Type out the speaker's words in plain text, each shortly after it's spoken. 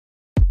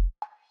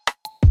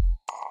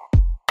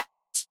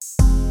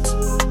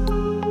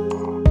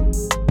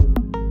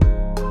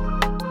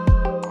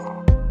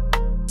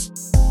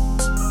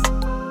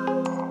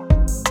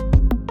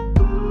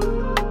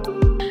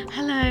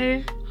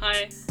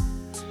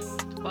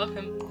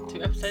Welcome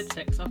to episode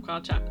 6 of Car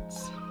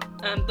Chats.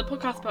 The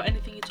podcast about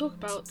anything you talk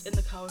about in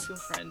the car with your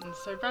friends,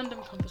 so random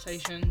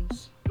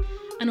conversations.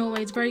 And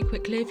always, very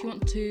quickly, if you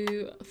want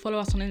to follow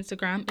us on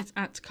Instagram, it's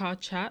at Car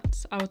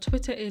Chats. Our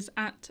Twitter is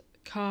at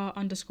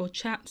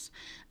car_chats,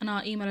 and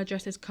our email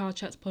address is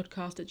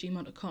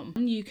carchatspodcast@gmail.com.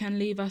 You can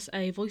leave us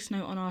a voice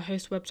note on our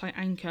host website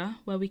Anchor,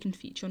 where we can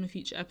feature on a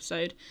future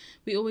episode.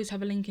 We always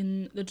have a link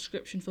in the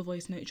description for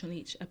voice notes on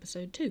each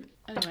episode too.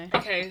 Anyway.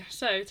 Okay,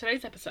 so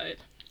today's episode.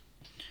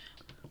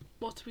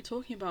 What are we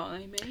talking about,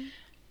 Amy?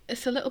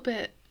 It's a little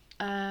bit,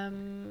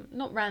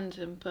 not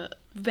random, but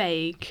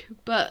vague,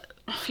 but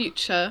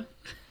future.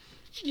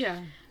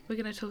 Yeah. We're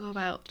going to talk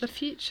about the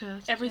future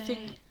today.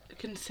 Everything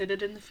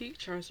considered in the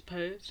future, I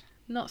suppose.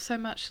 Not so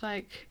much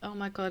like, oh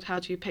my god,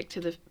 how do you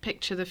picture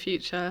the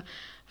future,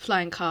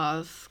 flying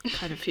cars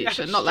kind of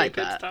future, not like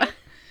that. Stuff.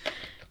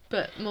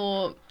 But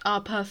more our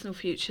personal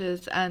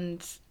futures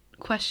and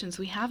questions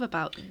we have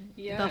about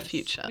the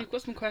future. We've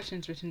got some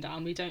questions written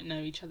down. We don't know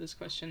each other's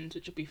questions,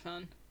 which will be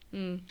fun.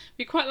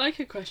 We quite like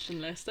a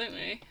question list, don't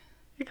we?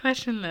 A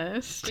question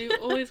list. We've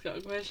always got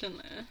a question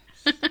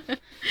list.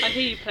 I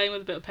hear you playing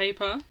with a bit of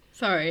paper.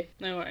 Sorry.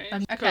 No worries.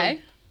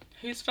 Okay. Cool.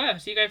 Who's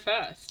first? You go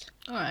first.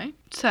 Alright.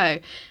 So,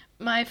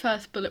 my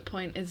first bullet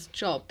point is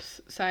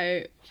jobs.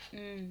 So,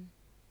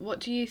 what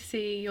do you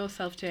see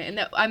yourself doing?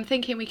 And I'm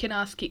thinking we can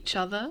ask each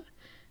other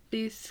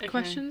these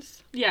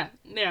questions. Yeah,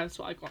 that's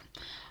what I got.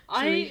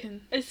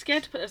 I'm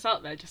scared to put this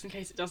out there just in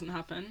case it doesn't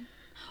happen,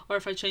 or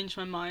if I change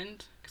my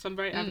mind, because I'm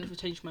very avid for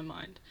changing my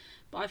mind.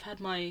 But I've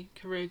had my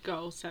career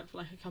goal set for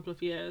like a couple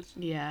of years.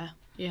 Yeah,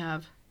 you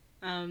have.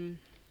 And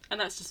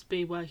that's just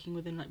be working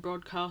within like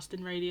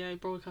broadcasting radio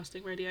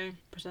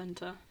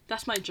presenter.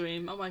 That's my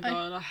dream. Oh my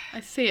god. I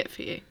see it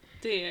for you.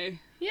 Do you?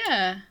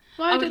 Yeah.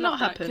 Why did it not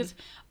happen? Because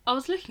I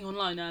was looking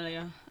online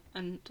earlier,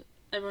 and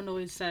everyone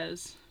always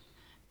says,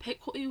 pick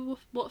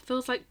what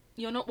feels like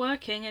you're not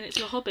working and it's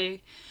your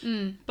hobby.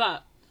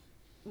 But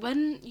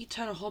when you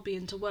turn a hobby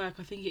into work,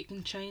 I think it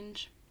can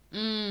change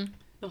the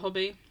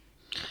hobby.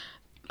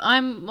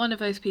 I'm one of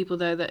those people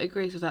though that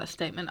agrees with that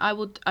statement. I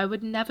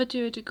would never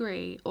do a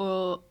degree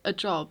or a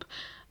job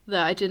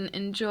that I didn't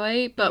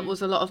enjoy but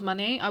was a lot of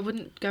money. I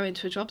wouldn't go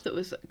into a job that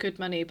was good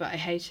money but I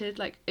hated.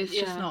 Like, it's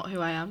just not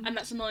who I am. And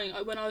that's annoying.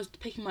 When I was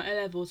picking my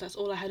A-levels, that's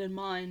all I had in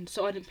mind,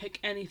 so I didn't pick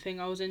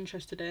anything I was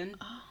interested in.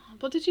 Oh,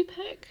 what did you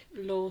pick?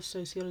 Law,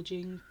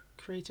 sociology, and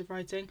creative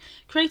writing.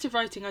 Creative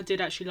writing I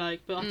did actually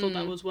like, but I thought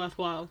that was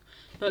worthwhile.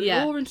 But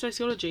law and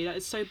sociology, that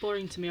is so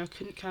boring to me, I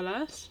couldn't care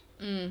less.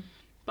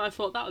 But I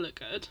thought that would look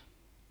good.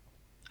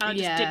 And I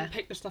just didn't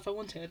pick the stuff I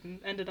wanted and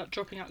ended up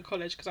dropping out of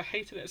college because I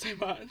hated it so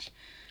much.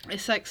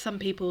 It's like some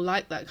people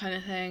like that kind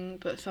of thing,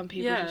 but some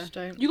people just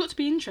don't. You got to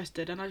be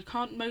interested, and I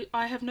can't.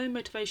 I have no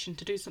motivation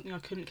to do something I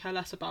couldn't care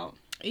less about.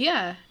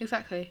 Yeah,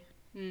 exactly.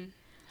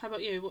 How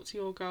about you? What's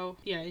your goal?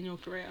 Yeah, in your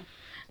career.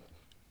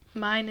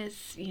 Mine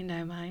is,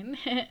 mine.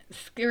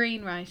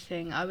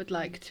 Screenwriting. I would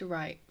like to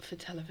write for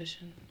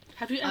television.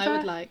 Have you ever? I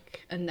would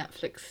like a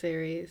Netflix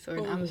series or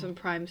an Amazon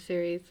Prime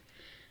series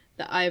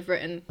that I've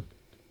written.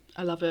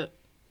 I love it.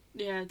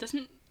 Yeah, just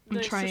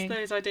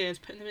those ideas,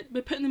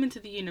 we're putting them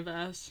into the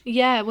universe.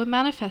 Yeah, we're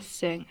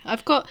manifesting.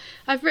 I've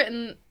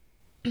written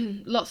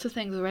lots of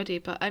things already,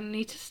 but I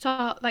need to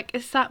start, like,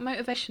 it's that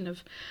motivation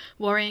of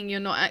worrying you're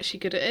not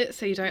actually good at it,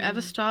 so you don't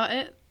ever start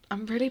it.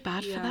 I'm really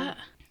bad for that.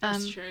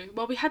 That's true.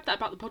 Well, we had that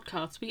about the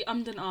podcast. We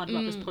ummed and ahed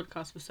about this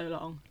podcast for so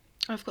long.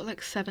 I've got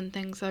like 7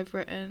 things I've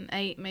written,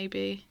 8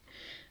 maybe,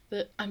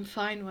 that I'm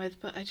fine with,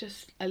 but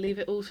I leave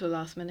it all to the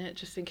last minute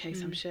just in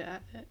case I'm shit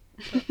at it.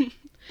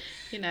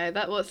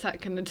 But, what's that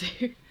going to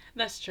do?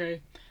 That's true.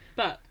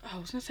 But, I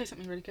was going to say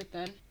something really good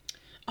then.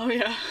 Oh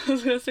yeah, I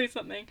was going to say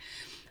something.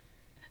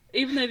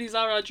 Even though these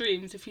are our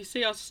dreams, if you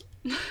see us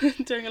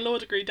doing a law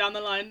degree down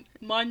the line,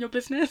 mind your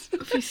business.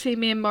 If you see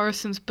me in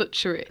Morrison's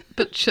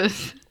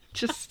Butchers,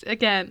 just,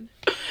 again,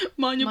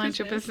 mind your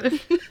business.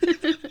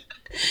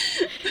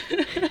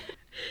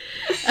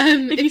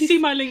 If you see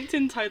my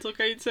LinkedIn title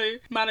go to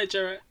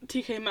manager at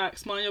TK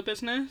Maxx, mind your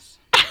business.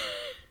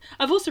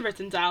 I've also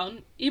written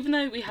down, even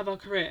though we have our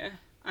career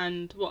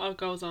and what our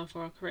goals are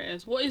for our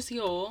careers, what is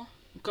your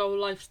goal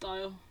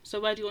lifestyle?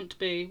 So where do you want to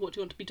be? What do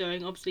you want to be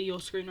doing? Obviously your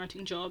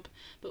screenwriting job,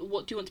 but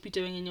what do you want to be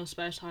doing in your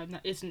spare time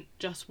that isn't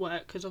just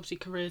work? Because obviously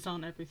careers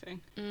aren't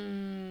everything.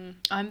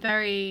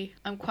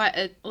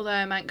 Although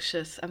I'm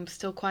anxious, I'm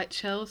still quite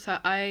chill. So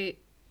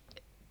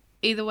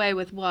either way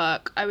with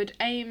work, I would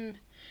aim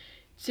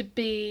to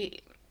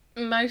be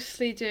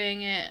mostly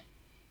doing it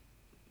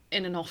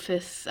in an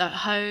office at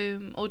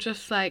home, or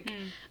just like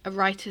a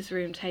writer's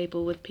room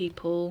table with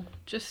people,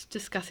 just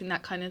discussing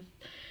that kind of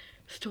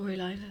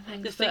storylines and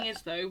things. The thing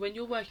is though, when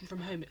you're working from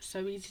home, it's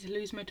so easy to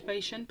lose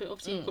motivation, but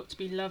obviously you've got to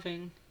be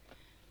loving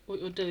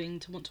what you're doing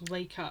to want to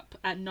wake up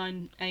at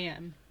 9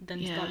 a.m.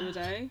 then start your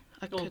day.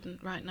 I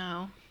couldn't right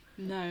now.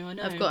 No, I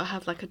know. I've got to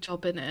have like a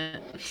job in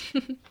it.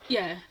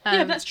 Yeah,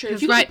 that's true.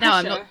 Because right now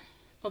I'm not.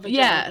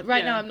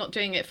 Now I'm not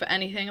doing it for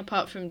anything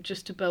apart from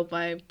just to build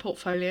my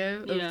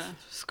portfolio of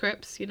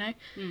scripts,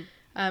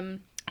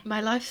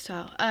 My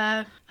lifestyle.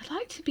 I'd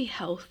like to be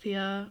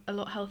healthier, a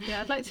lot healthier.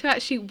 I'd like to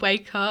actually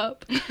wake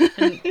up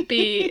and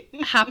be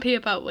happy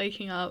about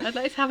waking up. I'd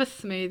like to have a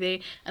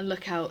smoothie and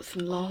look out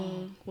some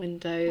long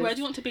windows. Where do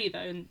you want to be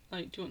though? Do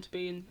you want to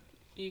be in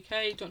UK? Do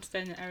you want to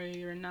stay in the area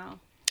you're in now?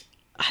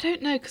 I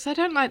don't know, because I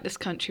don't like this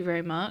country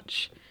very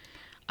much.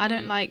 I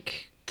don't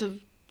like the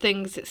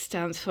things it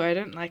stands for. I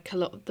don't like a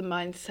lot of the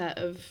mindset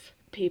of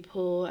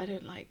people.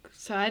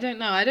 So I don't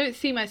know. I don't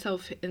see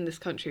myself in this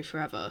country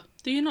forever.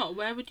 Do you not?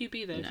 Where would you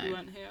be though if No. you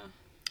weren't here?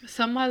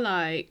 Somewhere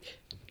like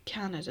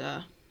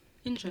Canada,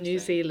 Interesting. New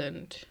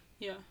Zealand.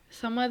 Yeah.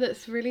 Somewhere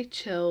that's really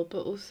chill,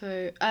 but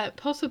also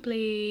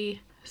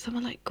possibly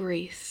somewhere like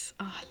Greece.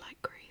 Oh, I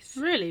like Greece.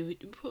 Really?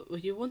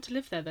 Would you want to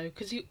live there though?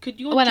 Because could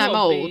your When job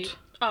I'm be... old.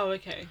 Oh,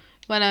 okay.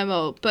 When I'm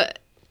old, but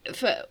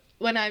for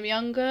when I'm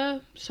younger,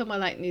 somewhere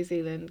like New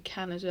Zealand,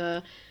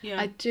 Canada. Yeah.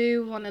 I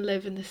do want to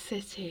live in the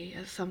city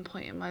at some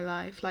point in my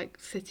life, like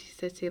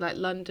city, like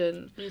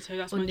London Me too.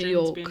 That's or my New dream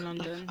York. to be in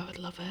London. I would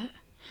love it.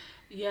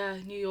 Yeah,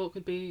 New York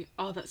would be...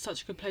 Oh, that's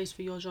such a good place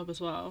for your job as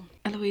well.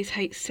 Eloise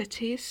hates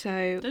cities,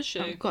 so Does she?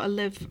 I've got to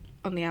live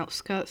on the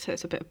outskirts, so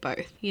it's a bit of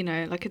both. You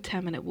know, like a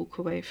 10-minute walk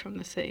away from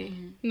the city.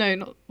 No,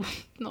 not I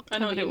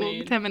know what 10-minute you walk,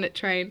 mean. 10-minute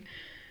train.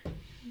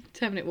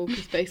 10-minute walk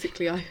is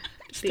basically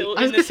Still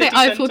I was in going the to say city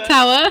Eiffel centre.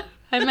 Tower.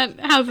 I meant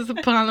Houses of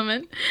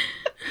Parliament.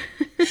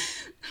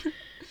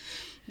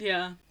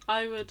 Yeah,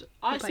 I would.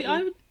 about you?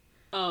 I would.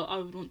 Oh, I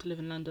would want to live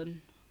in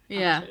London.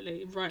 Yeah.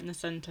 Absolutely, right in the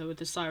centre with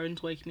the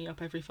sirens waking me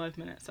up every 5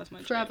 minutes. That's my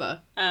dream.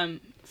 Forever.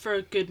 For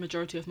a good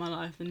majority of my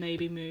life, then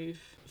maybe move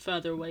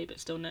further away but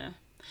still near,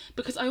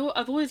 because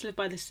I've always lived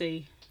by the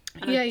sea.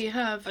 And Yeah, you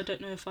have. I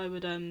don't know if I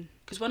would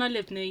because when I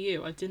lived near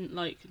you, I didn't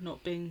like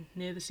not being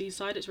near the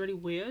seaside. It's really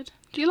weird.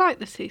 Do you like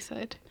the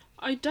seaside?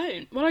 I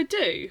don't. Well, I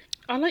do.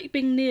 I like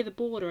being near the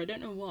border. I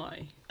don't know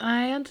why.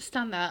 I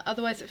understand that.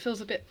 Otherwise, it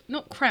feels a bit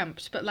not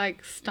cramped, but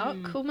like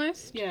stuck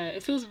almost. Yeah,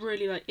 it feels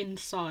really like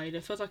inside.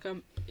 It feels like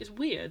it's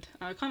weird.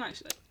 I can't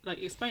actually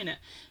like explain it,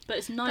 but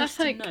it's nice That's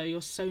to like- know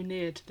you're so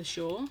near to the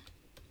shore.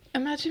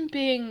 Imagine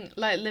being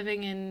like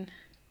living in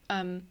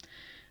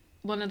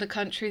one of the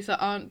countries that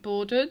aren't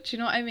bordered. Do you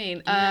know what I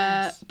mean?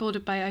 Yes.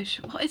 Bordered by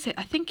ocean. What is it?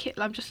 I think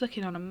I'm just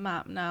looking on a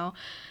map now.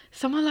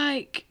 Somewhere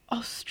like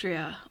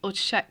Austria or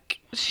Czech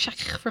Oh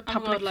my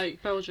Republic. god,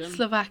 like Belgium.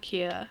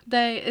 Slovakia.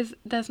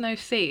 There's no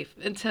sea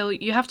until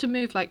you have to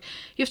move. Like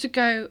you have to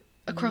go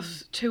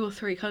across 2 or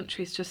 3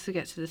 countries just to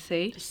get to the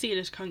sea. A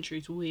sealess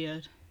country's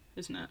weird,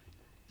 isn't it?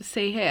 The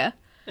sea here.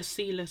 A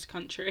sealess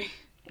country.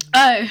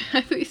 Oh,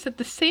 I thought you said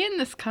the sea in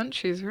this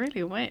country is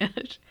really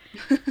weird.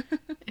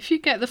 If you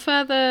get the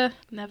further,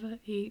 never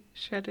eat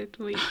shredded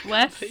wheat.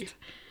 West.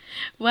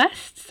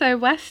 So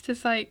west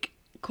is like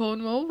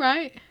Cornwall,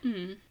 right?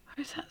 Mm.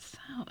 Or is that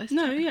south? It's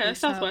No, technically yeah,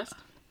 southwest.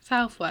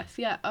 Southwest,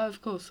 yeah. Oh,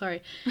 of course,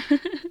 sorry.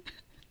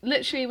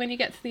 Literally, when you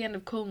get to the end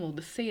of Cornwall,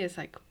 the sea is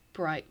like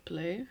bright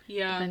blue.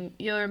 Yeah. And then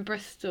you're in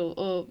Bristol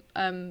or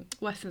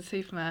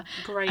Western-super-Mare.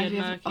 Grey Have and you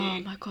ever- murky. Oh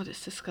my god,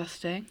 it's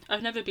disgusting.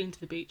 I've never been to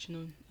the beach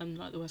in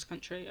like the West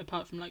Country,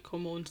 apart from like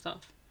Cornwall and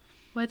stuff.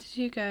 Where did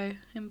you go?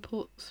 In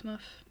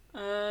Portsmouth?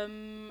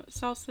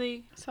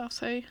 Southsea.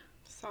 Southsea?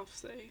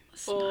 Southsea.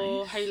 That's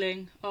Or nice.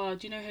 Hayling. Oh,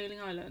 do you know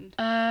Hayling Island?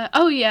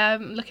 Oh yeah,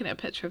 I'm looking at a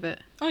picture of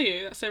it. Oh,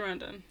 you? That's so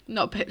random.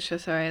 Not a picture,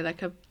 sorry,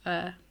 like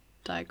a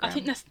diagram. I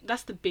think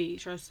that's the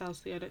beach, or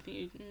Southsea. I don't think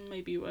you.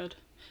 Maybe you would.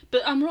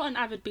 But I'm not an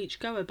avid beach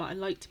goer, but I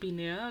like to be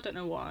near. I don't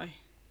know why.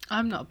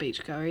 I'm not a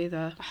beach goer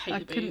either. I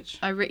hate the beach.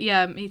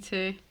 Yeah, me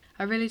too.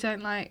 I really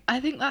don't like. I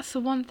think that's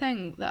the one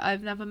thing that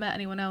I've never met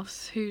anyone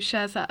else who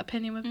shares that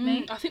opinion with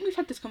me. I think we've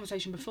had this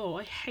conversation before.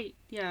 I hate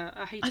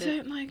I it.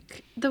 don't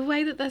like the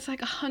way that there's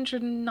like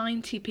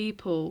 190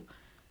 people.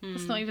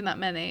 It's not even that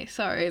many.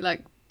 Sorry,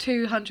 like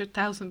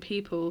 200,000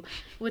 people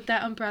with their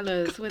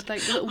umbrellas with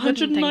like little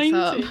wooden things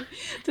up.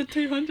 190 to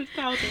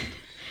 200,000.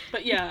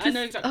 But yeah, I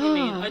know exactly what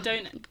you mean. I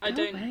Go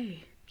don't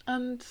away.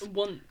 And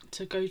want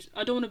to go.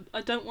 I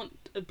don't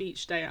want a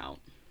beach day out.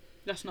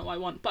 That's not what I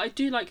want. But I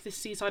do like this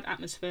seaside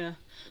atmosphere.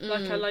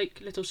 Like I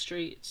like little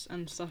streets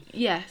and stuff.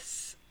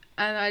 yes,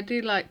 and I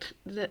do like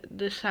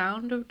the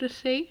sound of the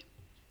sea.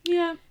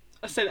 Yeah.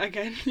 I say that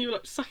again. You were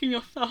like sucking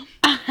your thumb.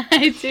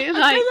 I do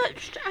like. I like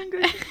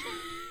strangling.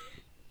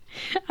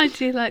 I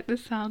do like the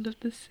sound of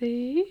the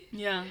sea.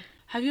 Yeah.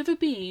 Have you ever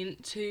been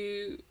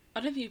to? I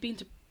don't think you've been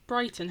to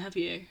Brighton, have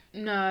you?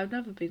 No, I've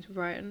never been to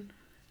Brighton.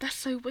 That's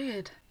so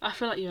weird. I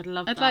feel like you would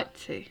love I'd that. like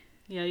to.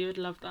 Yeah, you would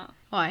love that.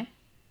 Why?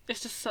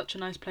 It's just such a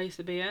nice place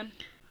to be in.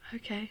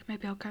 Okay,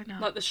 maybe I'll go now.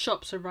 Like the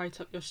shops are right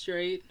up your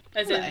street.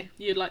 As Are in, they?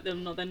 you'd like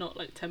them. Not they're not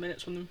like 10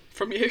 minutes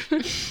from you.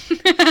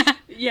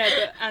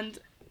 Yeah, and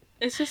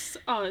it's just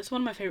it's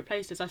one of my favourite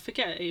places. I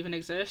forget it even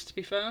exists. To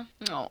be fair,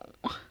 Oh.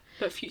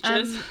 but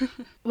futures.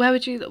 Where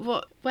do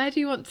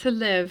you want to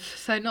live?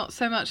 So not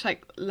so much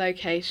like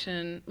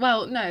location.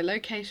 Well, no,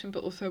 location,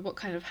 but also what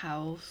kind of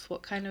house,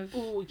 what kind of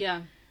Oh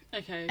yeah.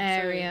 Okay.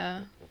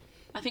 area. So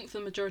I think for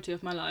the majority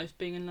of my life,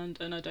 being in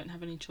London, I don't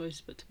have any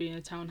choice but to be in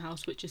a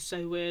townhouse, which is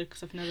so weird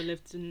because I've never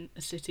lived in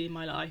a city in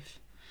my life.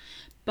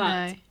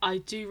 But No. I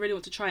do really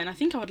want to try it, and I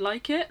think I would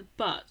like it,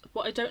 but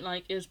what I don't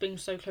like is being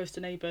so close to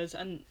neighbours,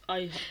 and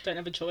I don't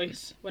have a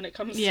choice when it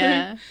comes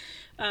Yeah.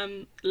 to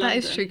London. That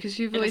is true, because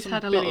you've always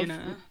had a lot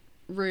of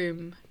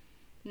room.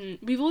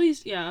 I've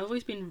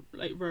always been,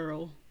 like,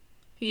 rural.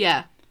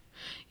 Yeah.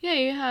 Yeah,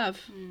 you have.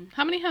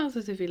 How many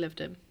houses have you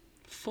lived in?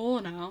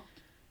 4 now.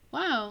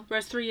 Wow.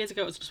 Whereas 3 years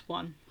ago it was just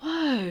 1.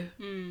 Whoa.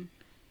 Mm.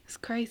 It's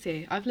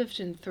crazy. I've lived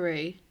in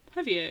 3.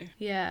 Have you?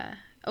 Yeah.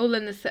 All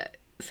in the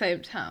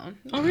same town.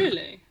 Oh,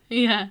 really?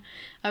 Yeah.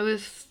 I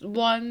was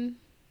 1,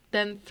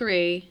 then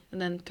 3,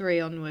 and then 3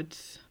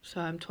 onwards.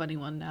 So I'm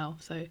 21 now,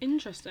 so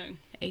Interesting.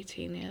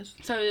 18 years.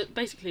 So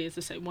basically it's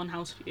the same one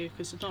house for you,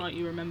 because it's not like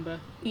you remember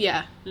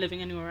Yeah.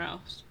 living anywhere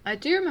else. I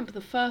do remember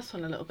the first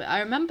one a little bit.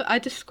 I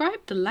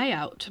described the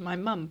layout to my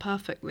mum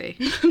perfectly.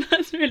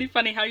 That's really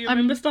funny how you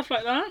remember stuff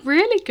like that.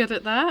 Really good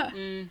at that.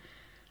 Mm.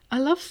 I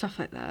love stuff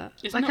like that.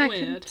 It's like not I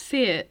weird. can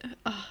see it.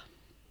 Oh,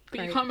 But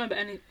great. you can't remember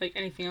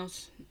anything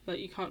else. Like,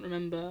 you can't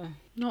remember.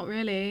 Not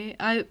really.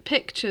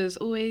 Pictures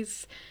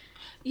always,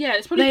 Yeah,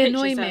 it's probably they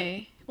pictures annoy that-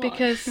 me Why?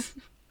 because,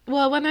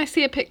 well, when I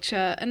see a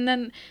picture and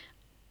then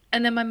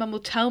my mum will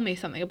tell me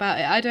something about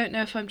it, I don't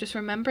know if I'm just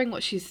remembering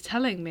what she's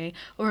telling me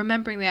or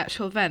remembering the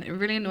actual event. It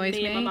really annoys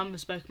me. Me and my mum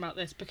have spoken about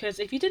this, because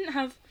if you didn't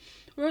have,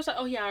 we're always like,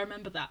 oh yeah, I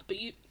remember that. But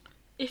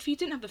if you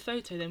didn't have the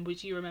photo, then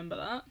would you remember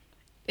that?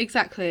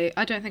 Exactly.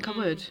 I don't think I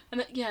would.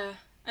 And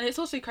and it's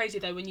also crazy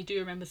though when you do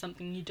remember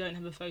something and you don't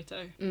have a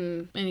photo.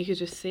 And you could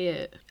just see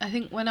it. I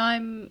think when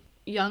I'm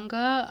younger,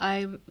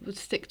 I would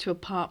stick to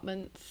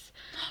apartments.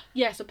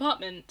 Yes,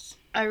 apartments.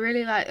 I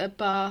really like a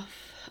Bath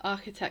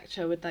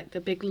architecture with like the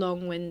big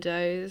long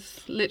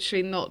windows,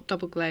 literally not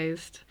double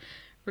glazed,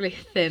 really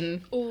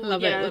thin. Oh,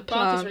 Love yeah, it with Bath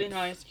plants. is really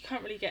nice. You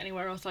can't really get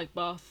anywhere else like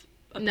Bath.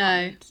 No.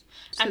 Apartments.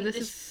 So And this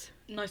it's is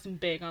nice and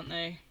big, aren't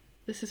they?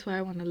 where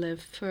I want to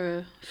live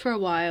for a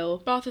while.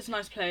 Bath is a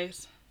nice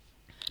place.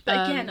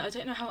 But again, Um, I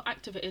don't know how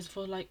active it is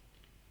for like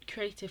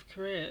creative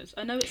careers.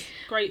 I know it's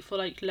great for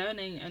like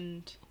learning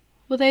and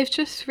Well, they've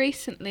just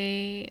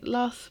recently,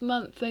 last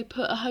month, they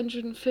put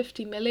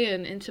 150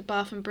 million into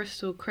Bath and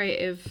Bristol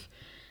creative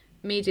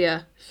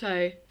media,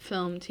 so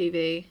film,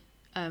 TV.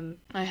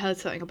 I heard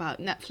something about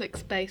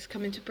Netflix base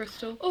coming to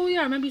Bristol. oh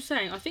yeah, I remember you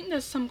saying. I think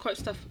there's some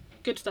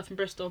good stuff in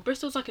Bristol.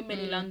 Bristol's like a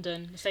mini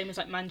London, the same as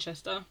like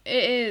Manchester.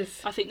 It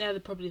is. I think they're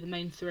probably the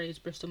main 3 is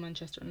Bristol,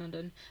 Manchester, and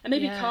London, and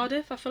maybe Yeah.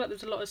 Cardiff. I feel like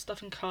there's a lot of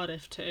stuff in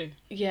Cardiff too.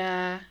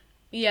 Yeah,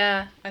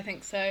 I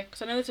think so.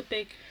 Because I know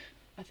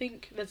I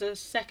think there's a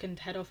second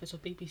head office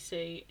of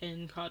BBC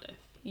in Cardiff.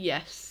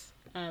 Yes.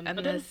 I And don't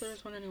know there's- if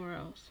there's one anywhere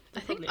else. I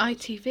think Probably is.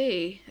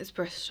 ITV is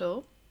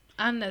Bristol,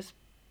 and there's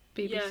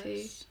BBC.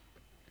 Yes.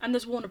 And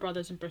there's Warner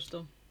Brothers in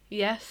Bristol.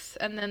 Yes,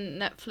 and then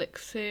Netflix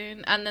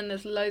soon, and then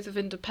there's loads of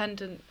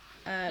independent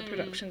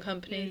production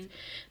companies.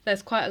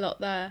 There's quite a lot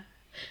there.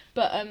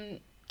 But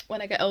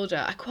when I get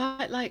older, I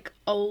quite like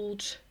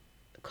old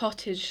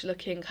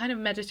cottage-looking, kind of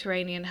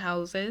Mediterranean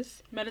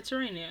houses.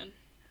 Mediterranean.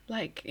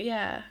 Like,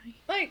 yeah,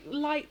 like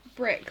light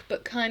brick,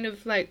 but kind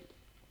of like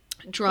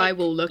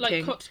drywall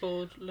looking. Like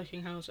Cotswold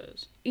looking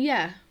houses.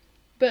 Yeah,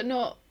 but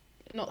not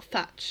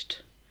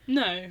thatched.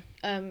 No.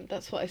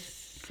 That's what I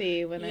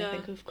see when Yeah. I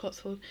think of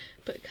Cotswold.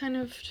 But kind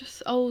of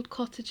just old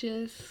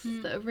cottages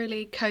that are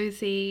really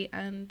cosy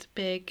and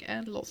big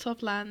and lots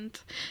of land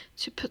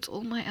to put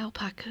all my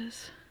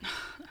alpacas.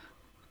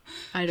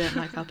 I don't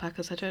like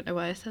alpacas. I don't know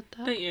why I said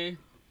that. Don't you?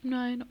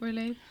 No, not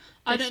really.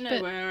 I They don't know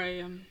spit. where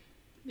I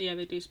yeah,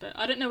 they do spit.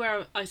 I don't know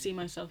where I see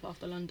myself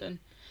after London,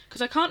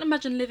 because I can't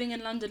imagine living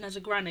in London as a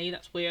granny.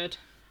 That's weird.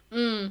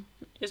 Isn't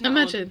that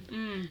Imagine.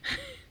 odd?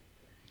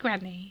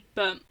 Granny.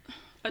 But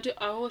I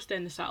always stay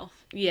in the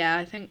south. Yeah,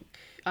 I think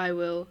I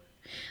will.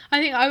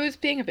 I think I was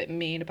being a bit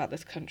mean about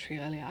this country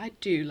earlier. I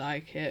do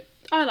like it.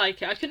 I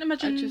like it. I couldn't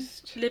imagine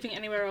just- living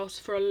anywhere else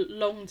for a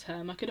long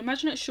term. I could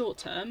imagine it short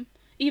term,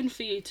 even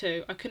for you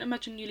too. I couldn't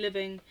imagine you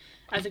living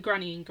as a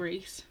granny in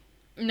Greece.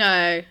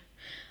 No.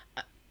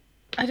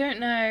 I don't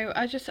know.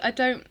 I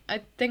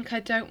think I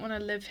don't want to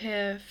live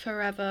here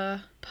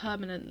forever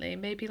permanently.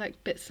 Maybe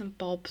like bits and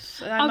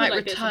bobs. I would might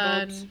like bits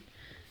and bobs. return.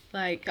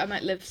 Like I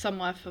might live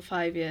somewhere for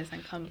 5 years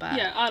and come back.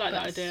 Yeah, I like that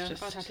But it's idea.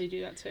 just- I'd happily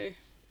do that too.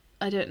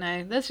 I don't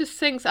know. There's just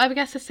things. I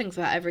guess there's things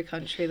about every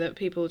country that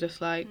people just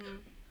like.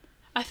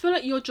 I feel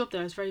like your job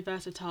there is very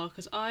versatile,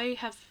 because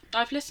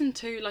I've listened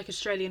to like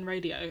Australian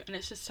radio, and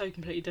it's just so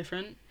completely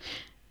different.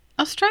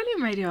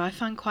 Australian radio I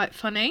find quite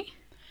funny.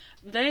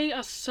 They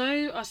are so.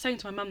 I was saying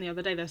to my mum the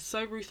other day, they're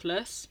so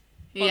ruthless.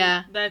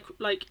 Yeah. They're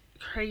like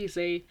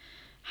crazy.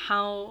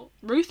 How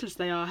ruthless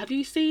they are. Have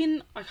you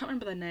seen? I can't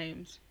remember their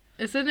names.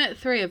 Isn't it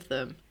 3 of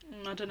them?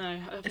 I don't know.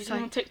 Have you It's seen them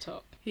on like-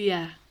 TikTok?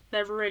 Yeah.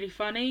 They're really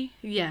funny.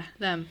 Yeah,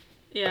 them.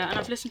 Yeah, and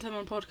I've listened to them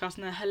on podcasts,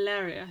 and they're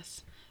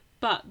hilarious.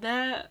 But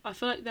I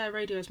feel like their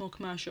radio is more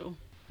commercial.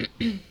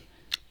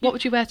 What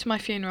would you wear to my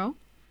funeral?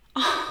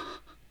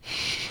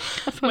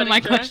 That's one of Wedding my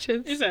dress?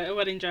 questions. Is it a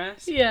wedding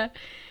dress? Yeah.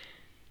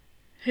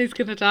 Who's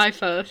gonna die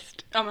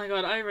first? Oh my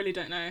god, I really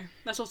don't know.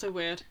 That's also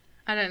weird.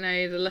 I don't know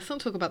either. Let's not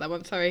talk about that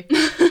one, sorry.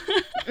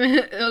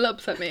 It'll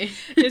upset me.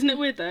 Isn't it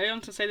weird though? I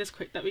want to say this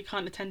quick that we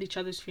can't attend each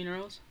other's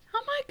funerals.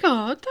 Oh my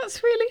god,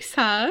 that's really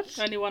sad.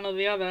 Only one or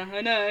the other.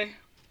 I know.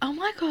 Oh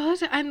my god,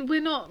 and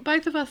we're not,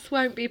 both of us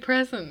won't be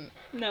present.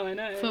 No, I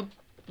know. For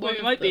well,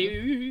 we might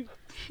be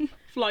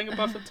flying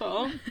above the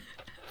top.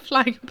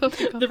 Flying above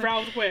the The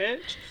round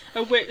witch.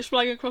 A witch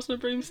flying across on a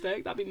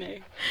broomstick. That'd be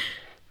me.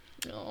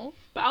 Oh.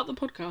 But out the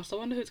podcast, I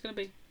wonder who it's going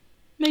to be.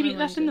 Maybe I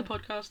that's in the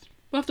wonder. podcast.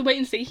 We'll have to wait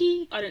and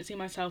see. I don't see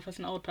myself as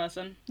an old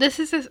person. This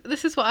is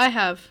what I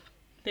have.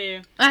 Do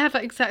you? I have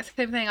that exact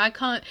same thing. I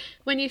can't,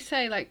 when you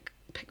say like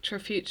picture a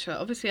future,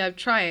 obviously I'm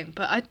trying,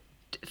 but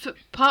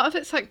part of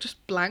it's like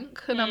just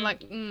blank, and I'm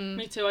like,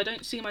 Me too. I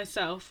don't see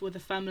myself with a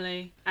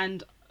family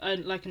and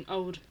like an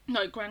old,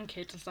 like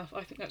grandkids and stuff.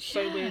 I think that's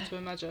so weird to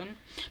imagine.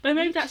 But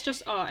maybe that's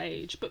just our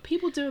age. But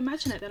people do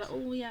imagine it. They're like,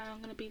 oh yeah, I'm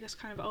going to be this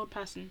kind of old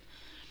person.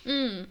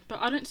 But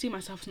I don't see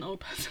myself as an old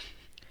person.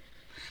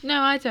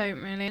 No, I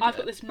don't really. I've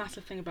got this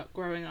massive thing about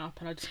growing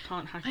up, and I just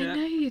can't hack it. I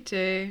know you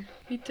do.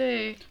 You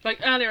do. Like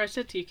earlier, I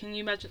said to you, can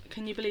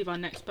you believe our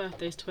next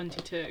birthday is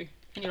 22?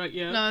 And you're like,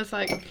 yeah. No, I was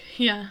like,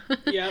 yeah.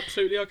 Yeah,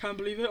 absolutely. I can't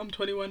believe it. I'm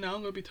 21 now.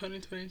 I'm gonna be turning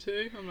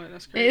 22. I'm like,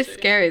 that's crazy. It is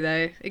scary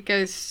though. It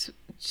goes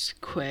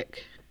just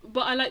quick.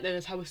 But I like though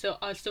is how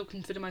I still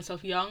consider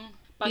myself young.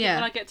 But I think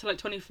when I get to like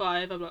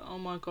 25, I'm like, oh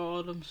my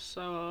god, I'm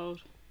so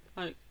old.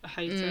 Like, I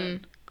hate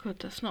it. God,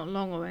 that's not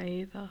long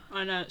away either.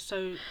 I know, it's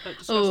so like,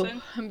 disgusting.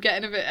 Oh, I'm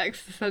getting a bit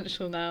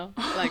existential now.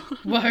 Like,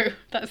 whoa,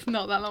 that's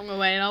not that long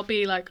away, and I'll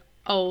be like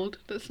old.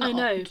 That's not. I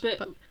know, old,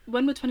 but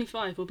when we're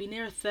 25, we'll be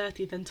nearer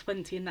 30 than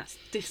 20, and that's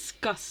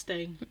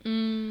disgusting.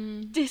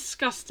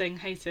 Disgusting.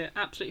 Hate it.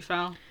 Absolutely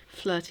foul.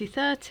 Flirty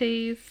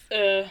 30s.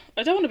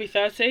 I don't want to be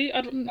 30.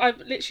 I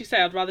literally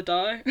say I'd rather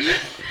die.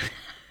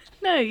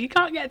 No, you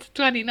can't get to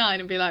 29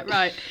 and be like,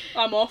 right,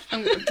 I'm off.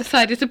 I've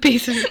decided to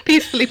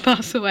peacefully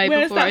pass away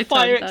Where's before I that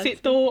fire turn 30.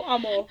 exit door?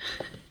 I'm off.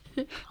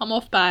 I'm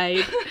off,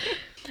 babe.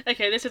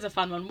 Okay, this is a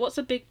fun one. What's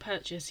a big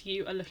purchase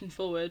you are looking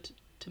forward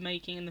to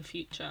making in the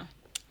future?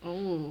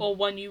 Oh. Or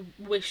one you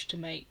wish to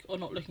make or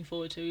not looking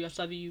forward to? Yes,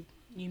 either you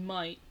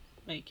might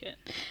make it.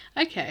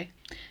 Okay.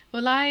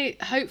 Well,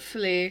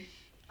 hopefully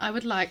I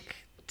would like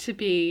to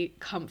be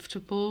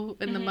comfortable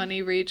in the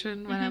money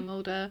region when I'm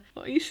older.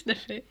 What are you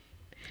sniffing?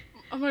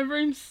 Oh, my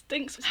room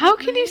stinks. How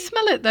can you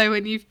smell it though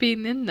when you've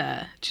been in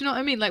there? Do you know what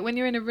I mean? Like when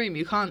you're in a room,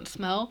 you can't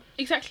smell.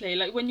 Exactly.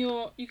 Like when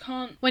you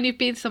can't. When you've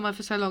been somewhere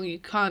for so long, you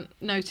can't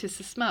notice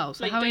the smell.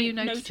 So Like, how are don't you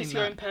noticing notice that?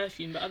 your own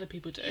perfume, but other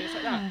people do. It's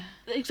like that.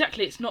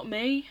 Exactly. It's not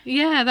me.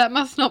 Yeah, that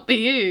must not be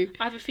you.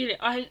 I have a feeling.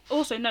 I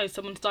also know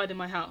someone's died in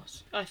my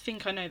house. I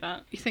think I know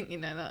that. You think you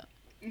know that?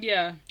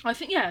 Yeah. I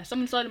think, yeah,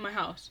 someone's died in my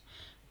house.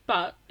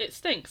 But it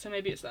stinks, so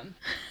maybe it's them.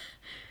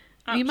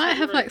 You might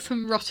have Absolutely like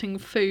some rotting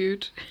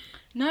food.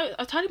 No,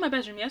 I tidied my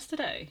bedroom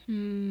yesterday.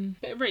 Mm.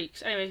 But it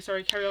reeks. Anyway,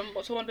 sorry, carry on.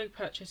 What's the one big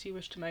purchase you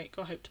wish to make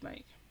or hope to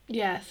make?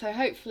 Yeah, so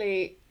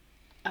hopefully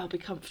I'll be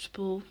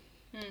comfortable.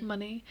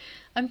 Money.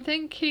 I'm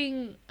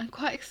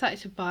quite excited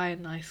to buy a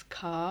nice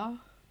car.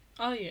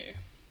 Are you?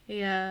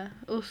 Yeah.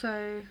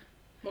 Also,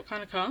 What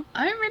kind of car?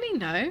 I don't really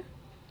know.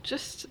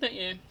 Just Don't you?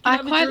 Do you I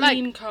have quite a like-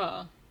 dream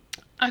car.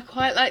 I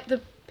quite like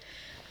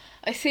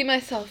I see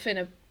myself in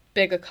a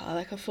bigger car,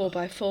 like a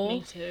 4x4.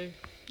 Me too.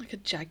 Like a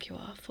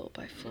Jaguar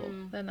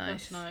 4x4. They're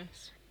nice.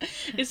 That's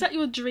nice. Is that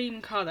your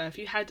dream car though? If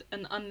you had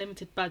an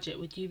unlimited budget,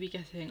 would you be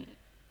getting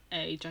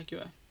a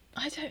Jaguar?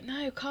 I don't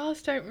know.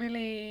 Cars don't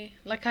really...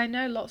 Like, I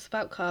know lots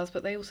about cars,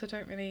 but they also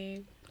don't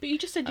really... But you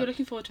just said you're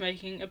looking forward to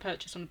making a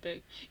purchase on a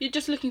big... You're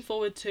just looking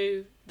forward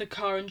to the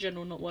car in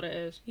general, not what it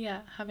is.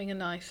 Yeah, having a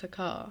nicer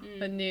car.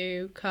 A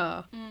new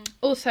car.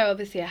 Also,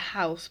 obviously, a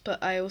house,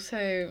 but I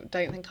also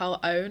don't think I'll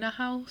own a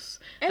house.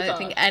 I Ever? don't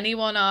think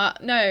anyone are...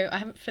 No, I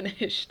haven't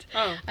finished.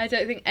 Oh. I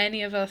don't think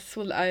any of us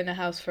will own a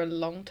house for a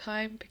long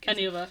time, because...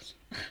 Any of us.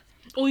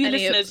 All you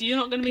Any of- listeners, you're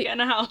not going to be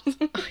getting a house.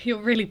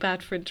 You're really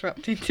bad for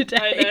interrupting today.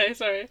 I know,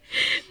 sorry.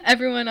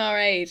 Everyone our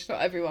age,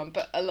 not everyone,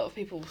 but a lot of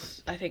people,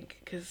 I think,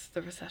 because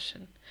the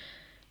recession.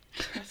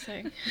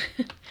 Depressing.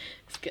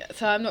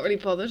 So I'm not really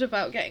bothered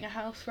about getting a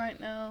house right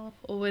now,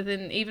 or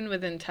even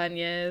within 10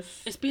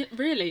 years. It's been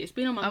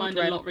on my I would mind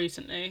a rent. lot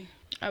recently.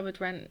 I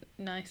would rent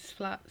nice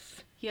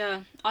flats.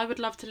 Yeah, I would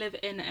love to live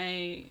in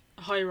a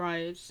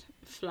high-rise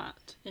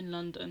flat in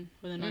London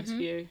with a nice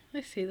view.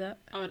 I see that.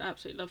 I would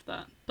absolutely love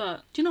that.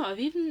 But, do you know, I've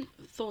even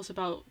thought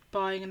about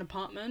buying an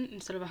apartment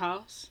instead of a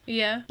house.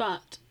 Yeah.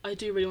 But I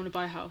do really want to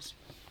buy a house.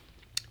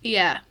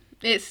 Yeah.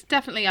 It's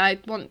definitely, I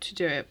want to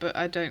do it, but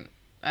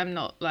I'm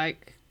not,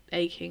 like,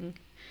 aching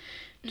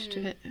to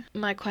do it.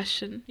 My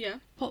question. Yeah.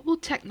 What will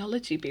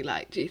technology be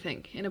like, do you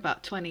think, in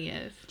about 20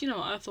 years? Do you know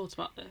what? I've thought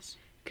about this.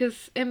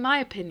 Because, in my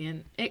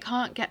opinion, it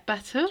can't get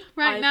better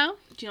right I've- now.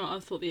 Do you know what?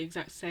 I've thought the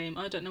exact same.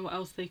 I don't know what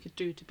else they could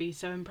do to be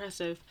so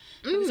impressive.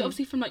 Because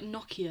obviously from, like,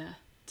 Nokia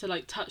to,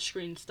 like,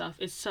 touchscreen stuff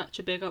is such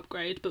a big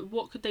upgrade. But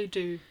what could they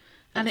do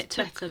And that's it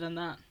took- better than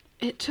that?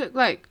 It took,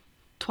 like,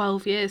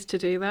 12 years to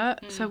do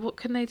that. So what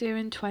can they do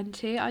in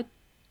 20? I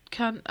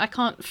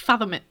can't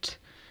fathom it.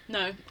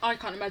 No, I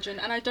can't imagine,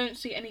 and I don't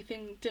see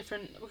anything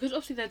different because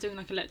obviously they're doing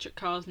like electric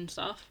cars and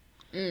stuff.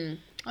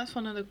 That's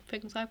one of the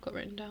things I've got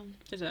written down.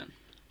 Is it?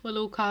 Will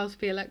all cars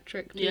be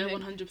electric? Yeah,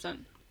 100%.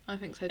 I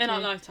think so too. In our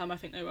lifetime, I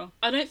think they will.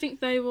 I don't think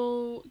they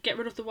will get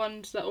rid of the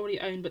ones that already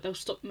own, but they'll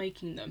stop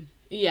making them.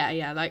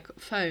 Yeah, like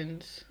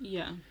phones.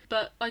 Yeah,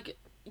 but like,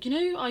 you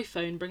know,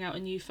 iPhone bring out a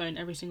new phone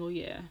every single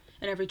year,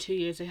 and every 2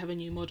 years they have a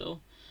new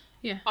model.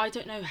 Yeah. I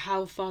don't know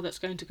how far that's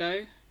going to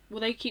go.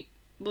 Will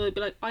it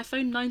be like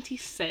iPhone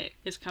 96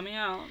 is coming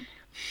out?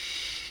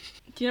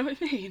 Do you know what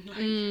I mean?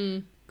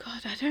 Like,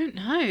 God, I don't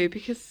know,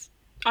 because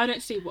I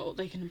don't see what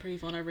they can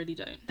improve on. I really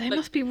don't. they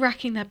must be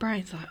racking their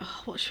brains like,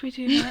 oh, what should we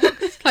do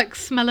next? Like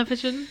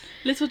smell-o-vision.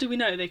 Little do we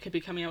know they could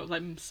be coming out with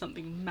like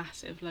something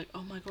massive. Like,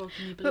 oh my god,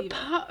 can you believe But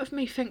it? part of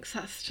me thinks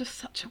that's just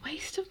such a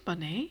waste of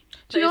money.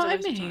 Do That you know is a what I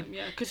waste of mean? time,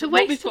 yeah, because It's a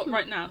what we've waste got of-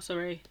 right now,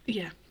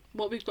 Yeah.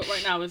 what we've got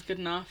right now is good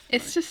enough.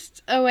 It's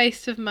just a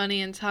waste of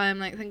money and time.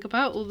 Like, think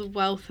about all the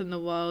wealth in the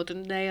world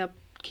and they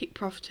keep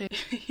profiting.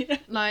 Yeah,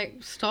 Like,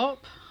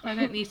 stop. I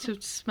don't need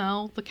to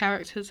smell the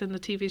characters in the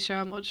TV show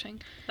I'm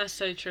watching. that's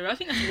so true. I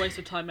think that's a waste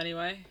of time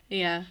anyway.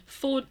 Yeah.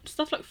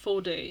 Stuff like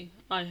 4D,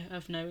 I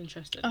have no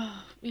interest in.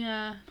 Oh,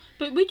 yeah.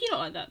 But would you not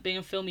like that, being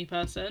a filmy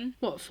person?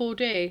 What,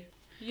 4D?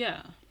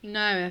 Yeah.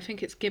 No, I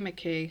think it's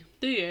gimmicky.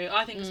 Do you?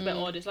 I think it's a bit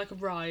odd. It's like a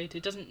ride.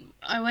 It doesn't...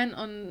 I went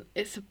on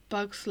It's a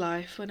Bug's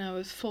Life when I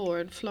was 4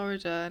 in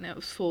Florida, and it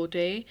was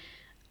 4D,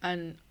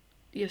 and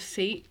your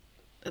seat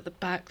at the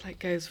back like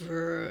goes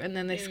vrr, and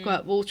then they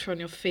squirt water on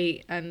your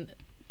feet and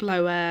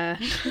blow air.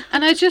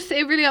 And it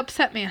really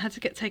upset me. I had to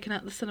get taken out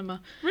of the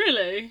cinema.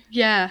 Really?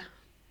 Yeah.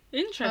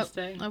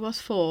 Interesting. I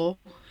was 4.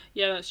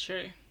 Yeah, that's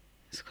true.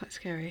 It's quite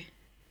scary.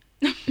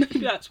 Maybe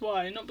that's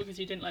why. Not because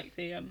you didn't like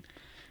the...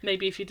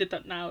 Maybe if you did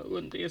that now, it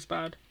wouldn't be as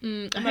bad. I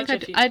Imagine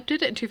think if you- I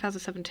did it in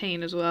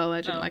 2017 as well.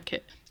 I didn't Oh. like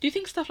it. Do you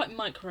think stuff like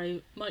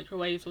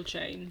microwaves will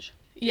change?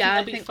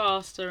 Yeah, They'll be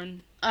faster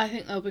and... I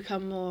think they'll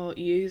become more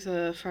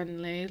user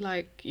friendly.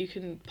 Like, you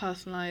can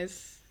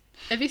personalize.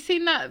 Have you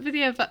seen that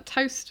video of that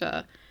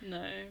toaster?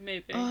 No,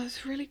 maybe. Oh,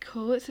 it's really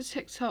cool. It's a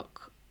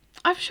TikTok.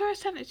 I'm sure I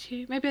sent it to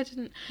you. Maybe I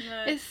didn't.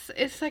 No.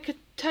 It's like a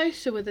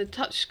toaster with a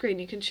touch screen.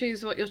 You can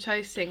choose what you're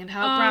toasting and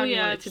how brown you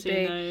want it I've to seen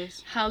be.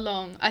 those. How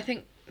long. I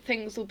think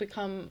things will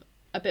become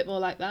a bit more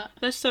like that.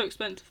 They're so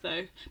expensive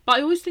though. But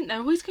I always think they're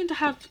always going to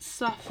have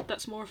stuff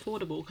that's more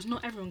affordable because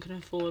not everyone can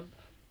afford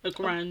a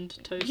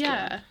grand toaster.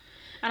 Yeah.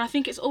 And I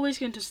think it's always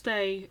going to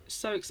stay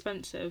so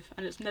expensive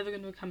and it's never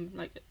going to become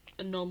like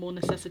a normal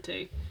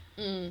necessity.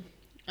 Oh,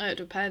 it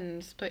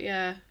depends, but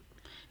yeah.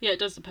 Yeah, it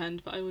does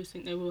depend, but I always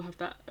think they will have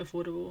that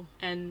affordable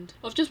end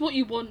of just what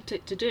you want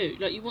it to do.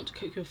 Like, you want to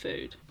cook your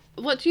food.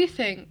 What do you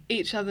think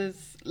each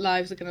other's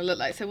lives are going to look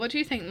like? So what do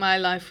you think my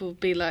life will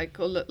be like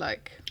or look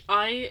like?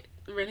 I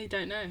really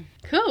don't know.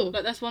 Cool.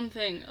 Like, that's one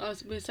thing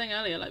we were saying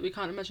earlier, like, we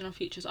can't imagine our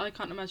futures. I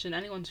can't imagine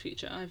anyone's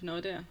future. I have no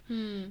idea.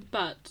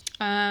 But...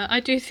 I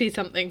do see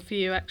something for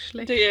you,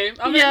 actually. Do you?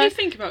 I mean, Yeah. let me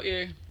think about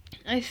you.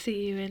 I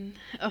see you in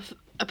an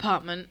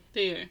apartment. Do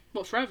you?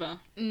 What, forever?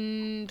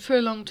 For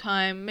a long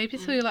time. Maybe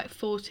till you're like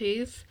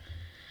 40s.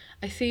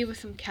 I see you with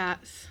some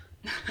cats.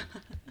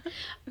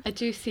 I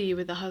do see you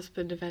with a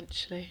husband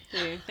eventually. Do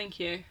you? Thank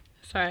you.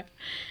 Sorry.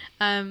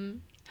 How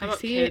I about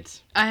see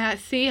kids? I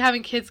see you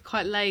having kids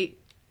quite late.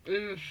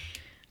 Ugh.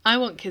 I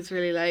want kids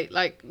really late.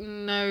 Like,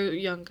 no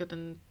younger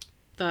than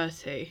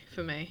 30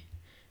 for me.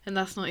 And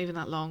that's not even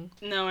that long.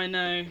 No, I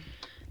know.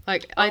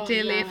 Like, Oh,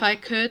 ideally, yeah. if I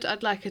could,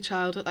 I'd like a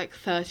child at like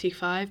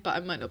 35, but I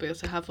might not be able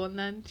to have one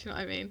then. Do you know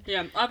what I mean?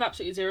 Yeah, I've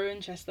absolutely zero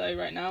interest though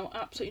right now.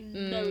 Absolutely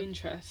no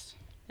interest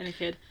in a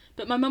kid.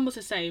 But my mum was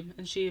the same,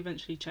 and she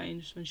eventually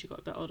changed when she got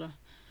a bit older.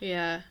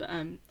 Yeah. But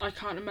I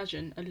can't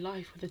imagine a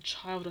life with a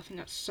child. I think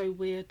that's so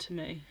weird to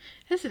me.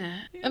 Isn't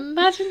it?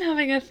 Imagine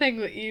having a thing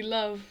that you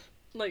love.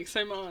 Like,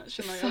 so much.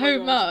 And, like, So oh my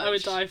God, I would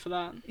much. die for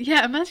that.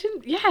 Yeah, imagine.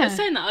 But Yeah.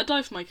 saying that, I'd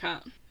die for my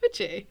cat. Would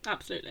you?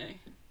 Absolutely.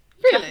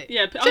 Really?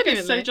 Yeah, but I'll get so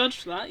Genuinely?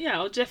 judged for that. Yeah,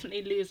 I'll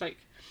definitely lose, like...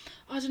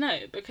 I don't know,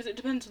 because it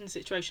depends on the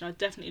situation. I'd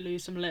definitely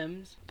lose some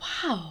limbs.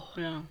 Wow.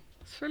 Yeah.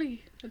 It's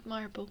really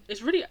admirable.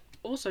 It's really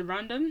also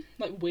random,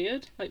 like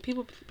weird. Like,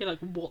 people be like,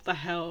 what the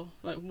hell?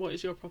 Like, what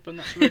is your problem?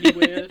 That's really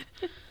weird.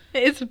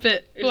 It is a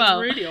bit. It's well,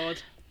 really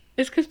odd.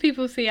 it's because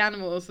people see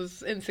animals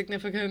as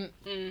insignificant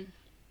Mm.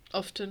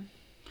 often.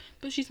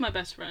 But she's my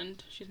best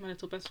friend. She's my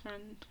little best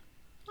friend.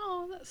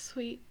 Oh, that's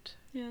sweet.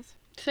 Yes.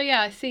 So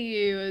yeah, I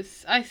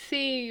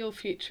see your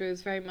future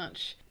as very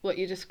much what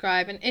you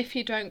describe, and if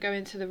you don't go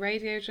into the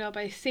radio job,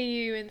 I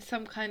see you in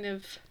some kind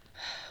of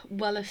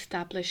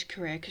well-established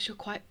career because you're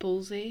quite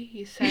ballsy.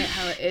 You say it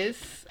how it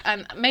is,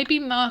 and maybe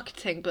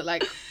marketing, but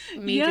like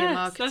media Yes,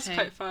 marketing. that's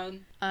quite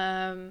fun.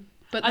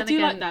 But I then do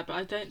again, like that, but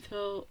I don't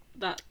feel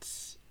that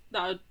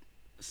would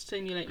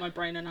stimulate my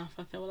brain enough.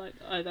 I feel like,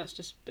 oh, that's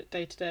just a bit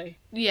day to day.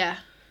 Yeah,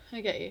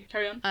 I get you.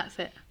 Carry on. That's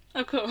it.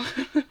 Oh, cool.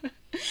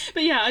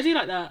 But yeah, I do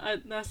like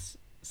that. That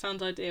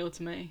sounds ideal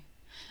to me.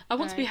 I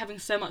want to be Right. having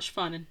so much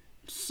fun and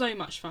so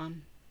much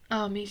fun.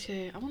 Oh, me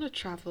too. I want to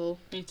travel.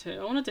 Me too.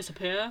 I want to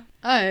disappear.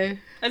 Oh.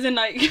 As in,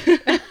 like,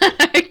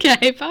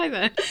 Okay, bye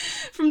then.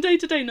 From day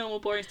to day, normal,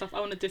 boring stuff, I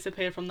want to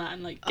disappear from that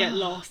and like get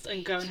lost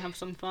and go and have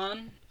some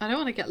fun. I don't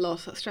want to get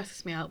lost. That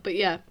stresses me out. But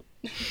yeah.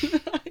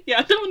 Yeah,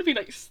 I don't want to be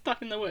like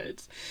stuck in the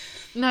woods.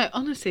 No,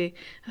 honestly,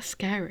 that's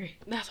scary.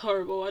 That's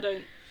horrible. I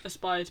don't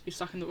aspire to be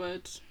stuck in the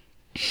woods.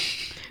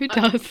 Who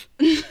does?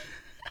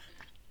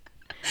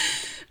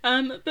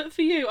 But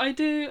for you, I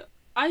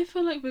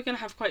feel like we're gonna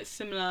have quite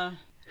similar.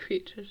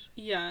 Creatures.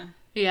 Yeah.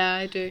 Yeah,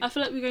 I do. I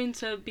feel like we're going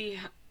to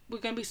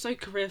be so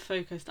career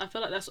focused. I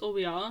feel like that's all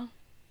we are.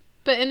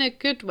 But in a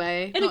good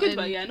way. In a good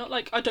way, yeah. Not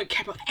like I don't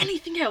care about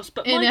anything else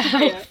but in my a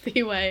career.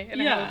 healthy way. In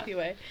a healthy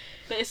way.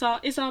 But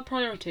it's our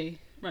priority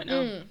right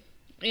now.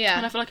 Yeah.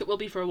 And I feel like it will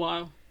be for a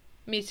while.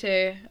 Me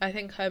too. I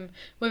think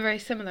we're very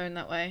similar in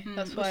that way.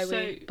 That's why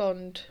we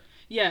bond.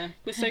 Yeah,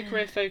 we're so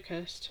career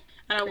focused.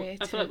 And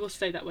I feel like we'll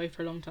stay that way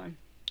for a long time.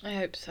 I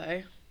hope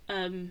so.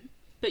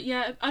 But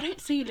yeah, I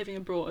don't see you living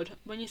abroad.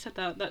 When you said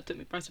that took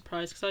me by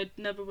surprise because I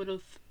never would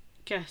have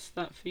guessed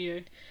that for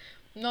you.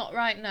 Not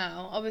right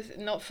now.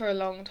 Obviously, not for a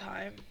long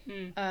time.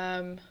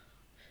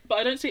 But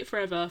I don't see it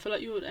forever. I feel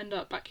like you would end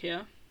up back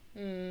here.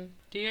 Do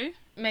you?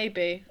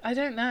 Maybe. I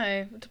don't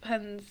know. It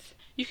depends.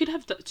 You could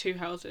have 2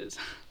 houses.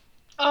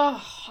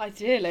 Oh,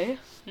 ideally.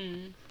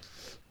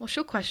 What's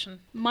your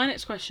question? My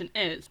next question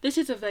is, this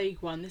is a vague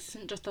one, this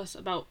isn't just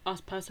about us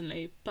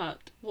personally,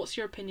 but what's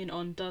your opinion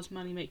on does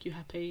money make you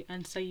happy?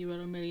 And say you were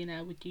a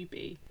millionaire, would you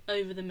be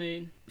over the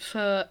moon?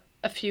 For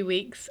a few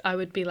weeks, I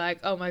would be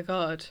like, oh my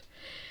god,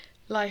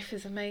 life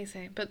is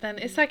amazing. But then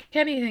it's like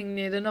anything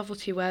new, the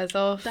novelty wears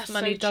off.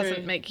 Money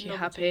doesn't make you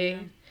happy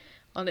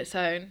on its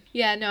own.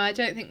 Yeah, no, I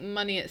don't think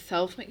money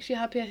itself makes you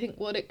happy. I think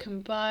what it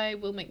can buy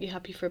will make you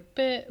happy for a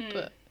bit,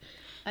 but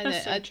I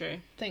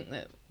think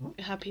that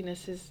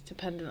happiness is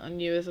dependent on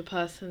you as a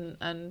person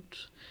and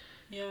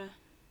your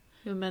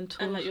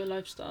mental and like your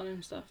lifestyle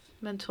and stuff,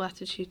 mental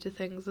attitude to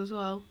things as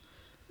well.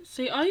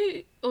 See,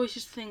 I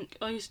always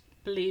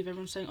believe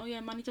everyone's saying, oh yeah,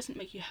 money doesn't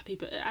make you happy,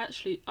 but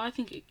I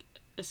think it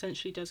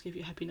essentially does give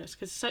you happiness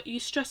because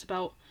you stress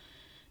about,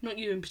 not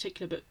you in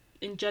particular, but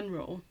in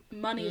general,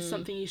 money is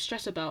something you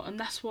stress about, and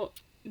that's what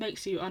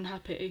makes you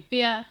unhappy.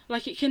 Yeah.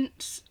 Like, it can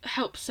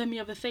help so many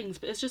other things,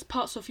 but it's just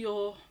parts of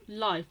your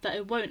life that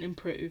it won't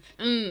improve.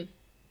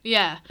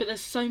 Yeah. But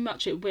there's so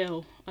much it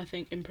will, I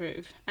think,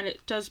 improve. And it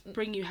does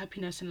bring you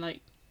happiness and,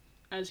 like,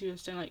 as you were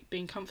saying, like,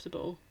 being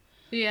comfortable.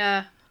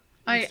 Yeah.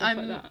 I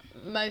like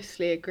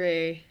mostly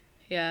agree.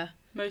 Yeah.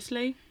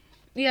 Mostly?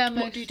 Yeah,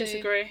 mostly. What do you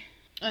disagree?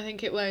 I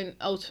think it won't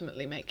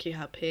ultimately make you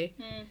happy.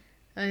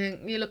 I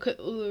think you look at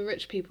all the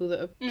rich people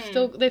that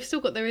are they've still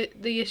got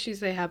the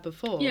issues they had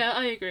before. Yeah,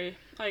 I agree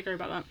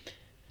about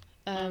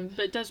that.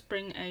 But it does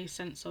bring a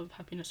sense of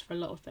happiness for a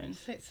lot of things.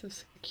 Sense of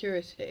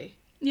security.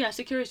 Yeah,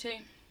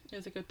 security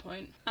is a good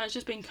point. And it's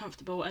just being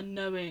comfortable and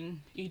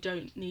knowing you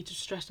don't need to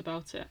stress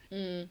about it.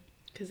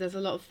 Because there's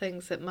a lot of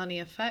things that money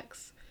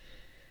affects.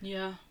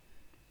 Yeah.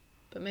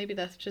 But maybe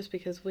that's just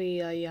because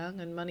we are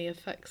young and money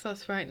affects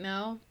us right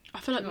now. I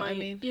feel like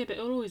yeah, but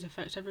it will always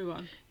affect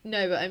everyone.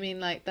 No, but I mean,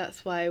 like,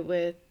 that's why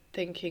we're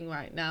thinking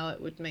right now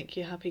it would make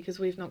you happy, because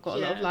we've not got a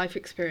lot of life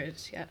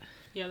experience yet.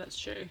 Yeah, that's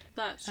true.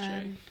 That's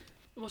true.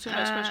 What's your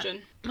next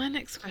question? My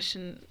next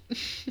question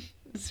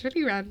is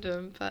really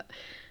random, but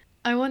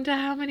I wonder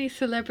how many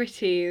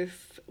celebrities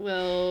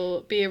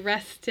will be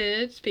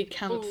arrested, be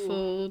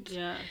cancelled,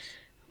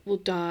 will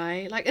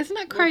die. Like, isn't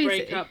that crazy? We'll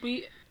break up.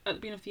 At the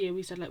beginning of the year,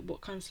 we said, like,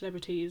 what kind of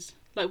celebrities,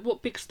 like,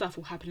 what big stuff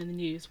will happen in the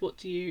news? What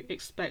do you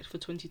expect for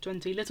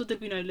 2020? Little did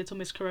we know Little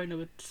Miss Corona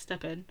would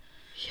step in.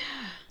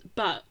 Yeah.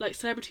 But, like,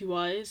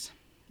 celebrity-wise,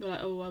 we're like,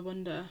 oh, I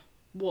wonder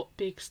what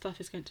big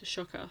stuff is going to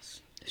shock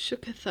us.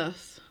 Shooketh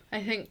us.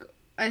 I think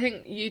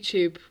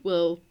YouTube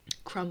will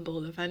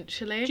crumble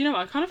eventually. Do you know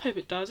what? I kind of hope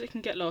it does. It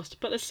can get lost.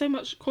 But there's so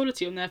much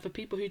quality on there for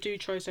people who do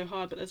try so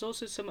hard, but there's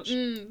also so much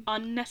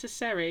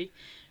unnecessary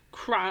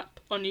crap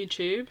on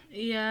YouTube.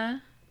 Yeah.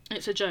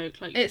 It's a joke.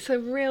 Like, it's a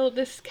real...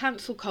 This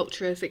cancel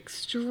culture is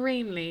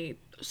extremely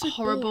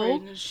horrible.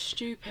 Boring and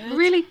stupid.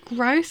 Really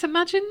gross.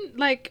 Imagine,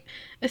 like,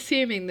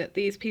 assuming that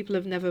these people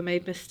have never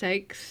made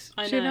mistakes.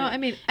 Do you know what I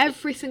mean?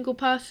 Every single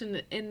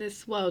person in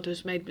this world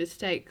has made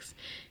mistakes.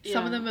 Yeah.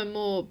 Some of them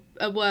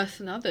are worse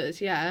than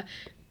others, yeah.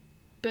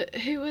 But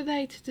who are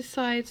they to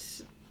decide...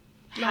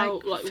 for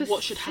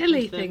what should happen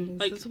silly to them. things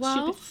like, as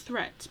well. Stupid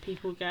threats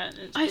people get.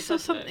 I saw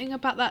something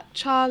about that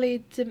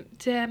Charlie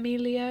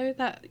D'Amelio,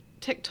 that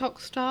TikTok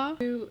star,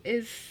 who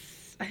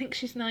is, I think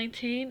she's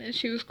 19, and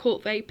she was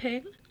caught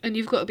vaping. And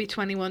you've got to be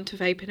 21 to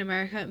vape in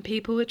America, and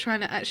people were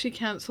trying to actually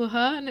cancel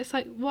her. And it's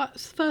like, what?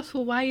 First of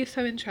all, why are you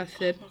so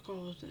interested? Oh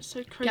my god, it's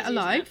so crazy. Get a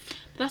life.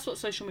 But that's what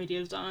social media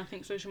has done. I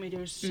think social media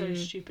is so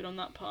stupid on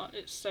that part.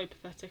 It's so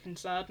pathetic and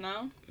sad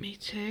now. Me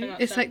too.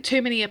 It's like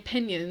too many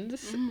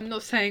opinions. I'm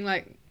not saying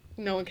like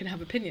no one can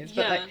have opinions,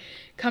 but like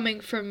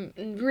coming from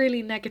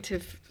really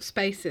negative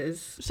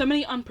spaces. So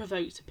many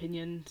unprovoked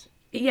opinions.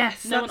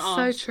 Yes, no that's one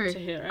so asked true. To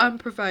hear it.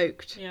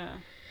 Unprovoked. Yeah.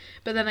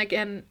 But then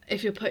again,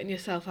 if you're putting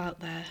yourself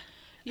out there,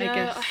 yeah, I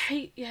guess.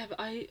 but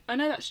I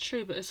know that's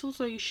true, but it's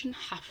also, you shouldn't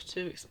have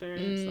to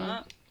experience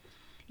that.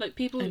 Like,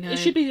 people, I know. it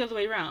should be the other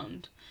way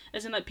around.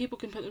 As in, like, people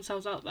can put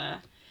themselves out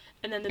there,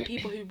 and then the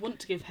people who want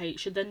to give hate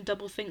should then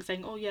double think,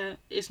 saying, oh yeah,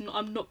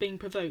 I'm not being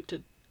provoked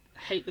to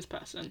hate this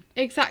person.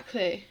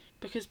 Exactly.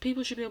 Because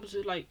people should be able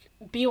to, like,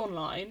 be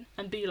online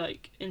and be,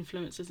 like,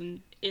 influencers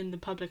in the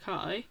public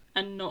eye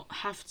and not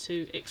have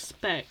to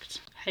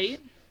expect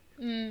hate.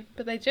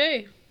 But they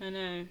do. I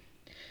know.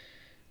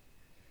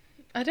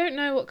 I don't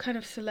know what kind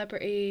of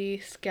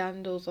celebrity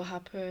scandals will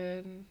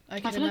happen.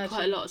 I feel like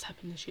quite a lot has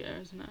happened this year,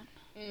 isn't it?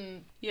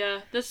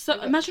 Yeah, there's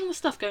But- imagine all the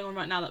stuff going on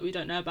right now that we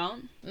don't know about.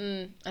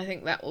 I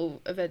think that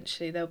will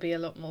eventually, there'll be a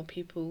lot more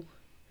people.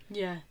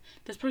 Yeah,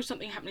 there's probably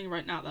something happening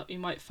right now that we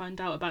might find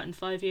out about in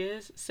 5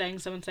 years,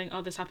 someone saying,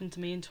 oh, this happened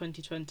to me in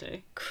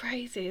 2020.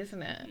 Crazy,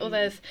 isn't it? Or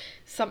there's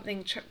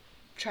something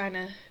trying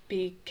to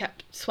be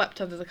kept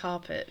swept under the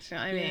carpet. You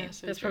know what I mean?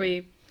 so There's true.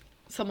 probably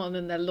someone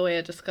and their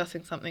lawyer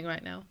discussing something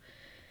right now.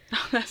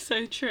 That's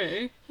so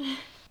true.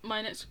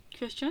 My next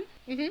question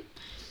Mm-hmm.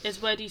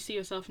 is, where do you see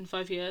yourself in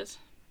 5 years?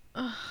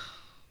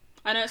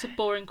 I know it's a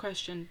boring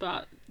question,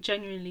 but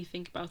genuinely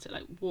think about it.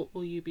 Like, what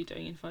will you be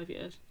doing in 5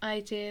 years?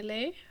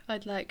 Ideally,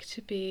 I'd like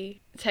to be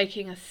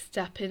taking a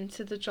step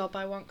into the job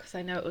I want, because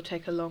I know it will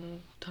take a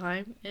long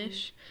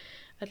time-ish.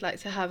 I'd like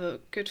to have a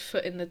good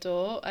foot in the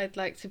door. I'd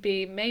like to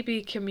be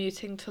maybe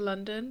commuting to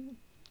London.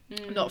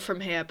 Not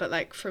from here, but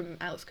like from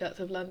outskirts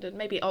of London.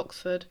 Maybe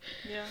Oxford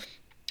Yeah.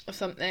 or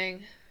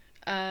something.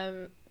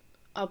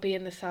 I'll be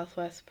in the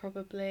southwest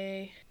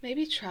probably.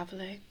 Maybe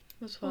travelling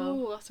as well.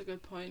 Oh, that's a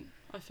good point.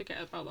 I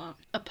forget about that.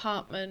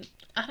 Apartment.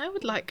 And I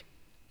would like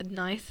a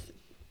nice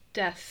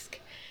desk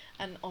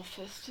and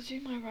office to do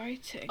my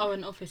writing. Oh,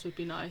 an office would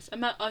be nice.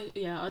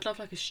 I'd love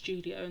like a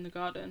studio in the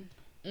garden.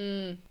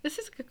 This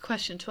is a good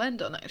question to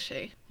end on,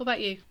 actually. What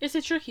about you? It's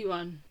a tricky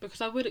one,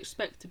 because I would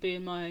expect to be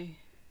in my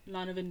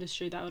line of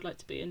industry that I would like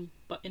to be in,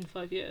 but in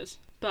 5 years.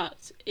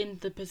 But in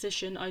the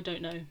position, I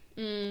don't know.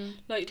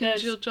 Like,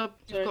 Because your job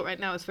you've got right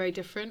now is very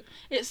different.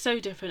 It's so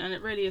different, and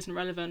it really isn't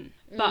relevant.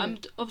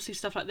 But obviously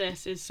stuff like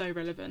this is so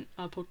relevant.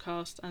 Our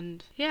podcast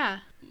and Yeah.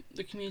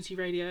 the community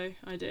radio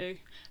I do.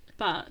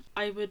 But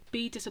I would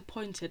be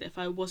disappointed if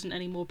I wasn't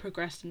any more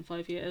progressed in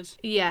 5 years.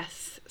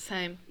 Yes,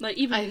 same. Like,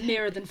 even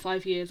nearer than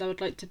 5 years, I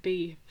would like to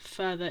be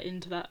further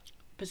into that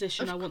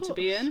position I want to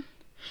be in.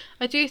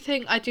 I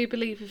do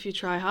believe if you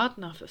try hard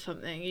enough at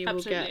something, you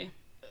will get...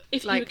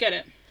 If like, you get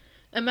it.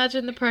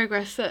 Imagine the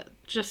progress that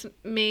just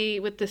me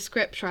with the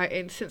script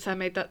writing since I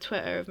made that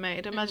Twitter have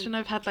made. Imagine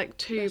I've had like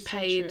 2 That's so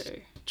paid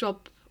true.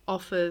 job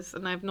offers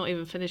and I've not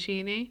even finished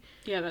uni.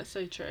 Yeah, that's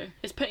so true.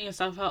 It's putting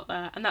yourself out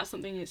there, and that's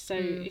something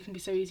it can be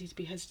so easy to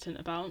be hesitant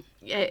about.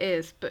 Yeah, it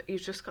is, but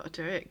you've just got to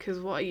do it, because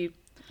what are you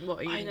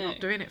I know. not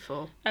doing it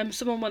for?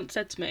 Someone once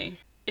said to me,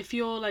 if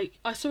you're like,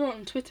 I saw it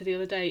on Twitter the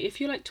other day, if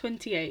you're like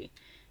 28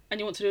 and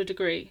you want to do a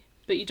degree,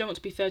 but you don't want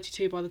to be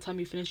 32 by the time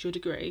you finish your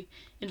degree,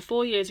 in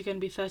 4 years you're going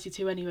to be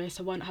 32 anyway,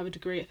 so why not have a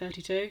degree at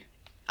 32?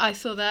 I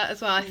saw that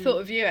as well. I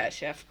thought of you,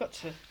 actually. I forgot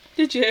to...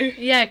 Did you?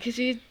 Yeah, because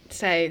you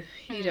say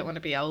you don't want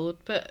to be old,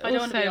 but I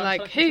don't also, wanna be old,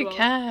 like, I feel who like I'm too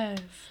cares?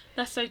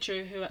 That's so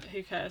true,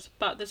 who cares?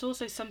 But there's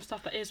also some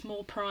stuff that is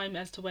more prime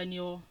as to when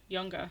you're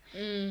younger.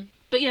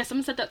 But yeah,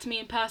 someone said that to me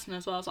in person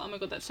as well. I was like, oh my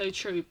god, that's so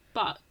true.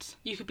 But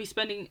you could be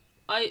spending...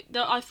 I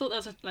thought there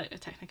was a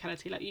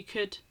technicality. Like, you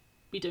could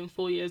be doing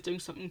 4 years doing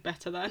something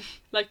better then.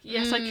 Like,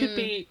 yes, I could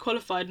be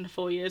qualified in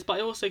 4 years, but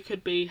I also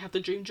could have the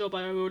dream job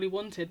I already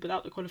wanted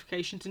without the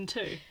qualifications in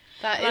 2.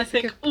 That And is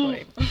a good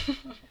point.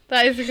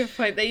 That is a good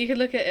point, that you could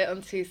look at it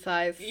on 2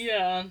 sides.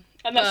 Yeah.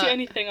 And that's But- the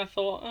only thing I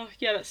thought, oh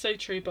yeah, that's so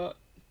true, but...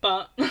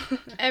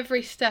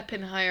 Every step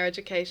in higher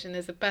education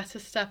is a better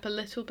step a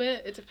little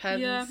bit. It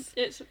depends.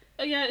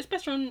 Yeah, it's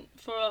better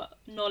for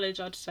knowledge,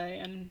 I'd say,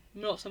 and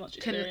not so much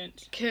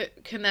experience.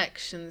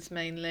 Connections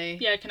mainly.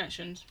 Yeah,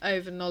 connections.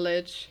 Over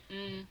knowledge.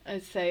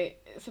 I'd say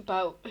it's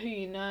about who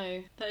you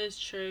know. That is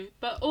true.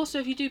 But also,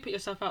 if you do put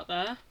yourself out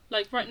there,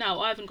 like right now,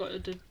 I haven't got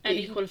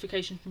any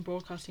qualification from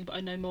broadcasting, but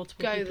I know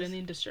multiple people in the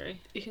industry.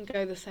 You can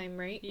go the same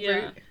route.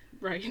 Yeah,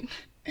 right.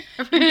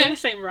 Go the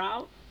same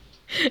route.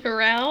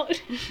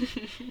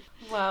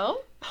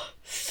 Well,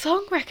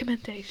 song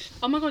recommendation.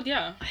 Oh my god,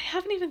 yeah. I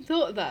haven't even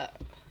thought of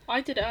that. I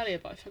did it earlier,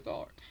 but I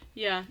forgot.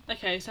 Yeah,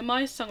 okay, so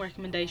my song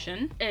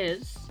recommendation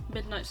is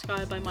Midnight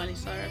Sky by Miley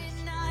Cyrus.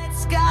 Midnight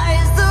sky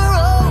is the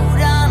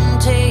road I'm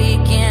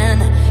taking.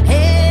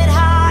 Head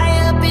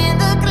high up in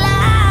the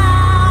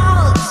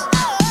clouds.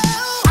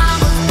 I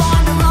was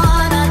born to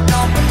run, I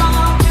don't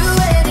belong to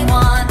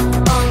anyone.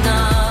 Oh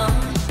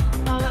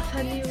no. Oh, that's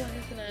her new one,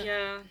 isn't it?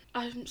 Yeah,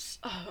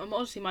 I'm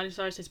honestly Miley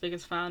Cyrus's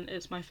biggest fan.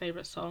 It's my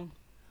favourite song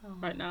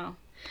right now.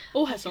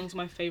 All her songs are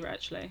my favourite,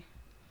 actually.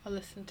 I'll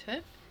listen to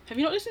it. Have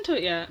you not listened to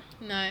it yet?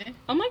 No.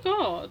 Oh my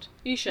god,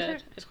 you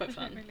should. It's quite I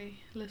fun. don't really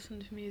listen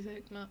to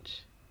music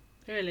much.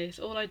 Really, it's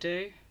all I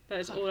do. That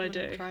is all I When I'm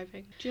do.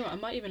 driving. Do you know what?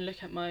 I might even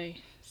look at my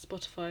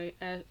Spotify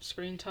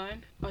screen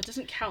time. Oh, it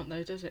doesn't count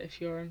though, does it?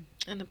 If you're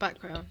In the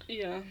background.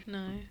 yeah.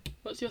 No.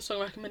 What's your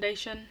song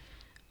recommendation?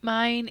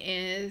 Mine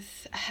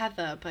is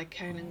Heather by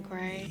Conan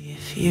Gray.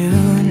 If you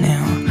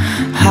knew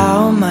how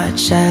how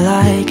much I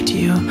liked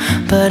you,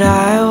 but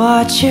I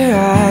watch your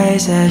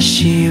eyes as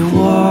she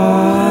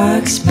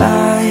walks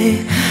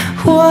by.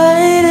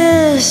 What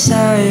a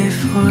sight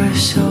for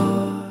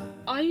sore.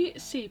 I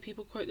see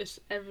people quote this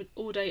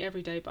all day,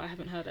 every day, but I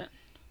haven't heard it.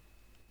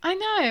 I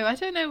know. I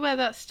don't know where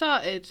that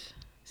started.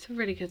 It's a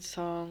really good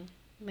song.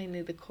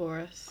 Mainly the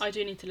chorus. I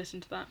do need to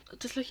listen to that.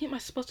 Just looking at my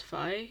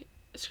Spotify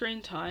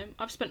screen time,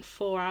 I've spent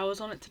 4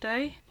 hours on it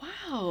today.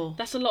 Wow.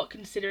 That's a lot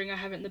considering I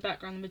have it in the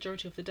background the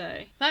majority of the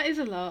day. That is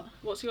a lot.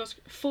 What's your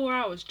 4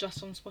 hours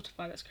just on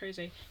Spotify? That's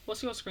crazy.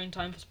 What's your screen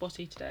time for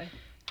Spotty today?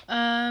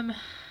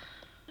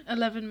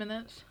 11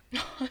 minutes.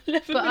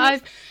 11 But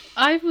minutes.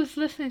 I was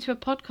listening to a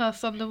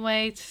podcast on the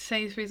way to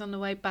Sainsbury's on the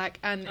way back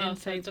and Oh, in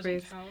so it doesn't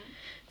Sainsbury's. count.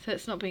 So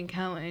it's not been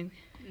counting.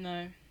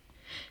 No.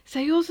 So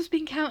yours has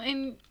been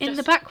counting in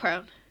the Just-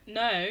 background?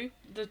 No,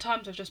 the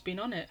times I've just been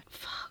on it.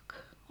 Fuck.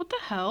 What the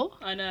hell?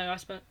 I know, I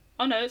spent...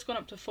 Oh no, it's gone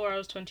up to 4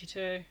 hours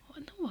 22. What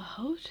in the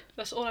world?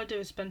 That's all I do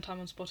is spend time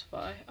on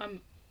Spotify.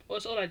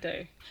 That's all I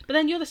do. But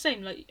then you're the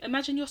same. Like,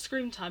 imagine your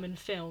screen time in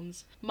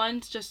films.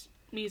 Mine's just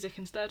music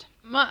instead.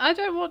 I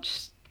don't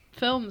watch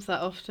films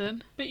that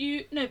often. But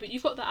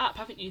you've got the app,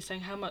 haven't you,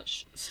 saying how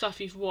much stuff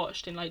you've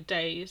watched in like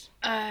days,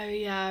 Oh,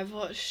 yeah, I've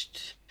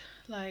watched,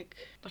 like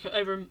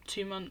over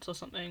 2 months or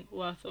something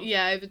worth of.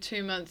 over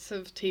 2 months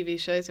of TV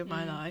shows in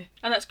my life.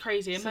 And that's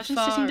crazy. Imagine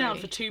sitting down Safari.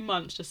 for 2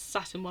 months just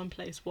sat in one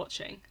place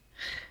watching.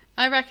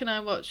 I reckon I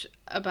watch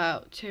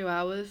about 2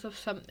 hours of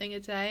something a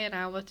day, an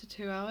hour to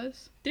 2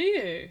 hours. Do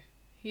you?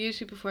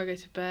 Usually before I go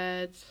to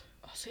bed.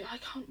 Oh, see, I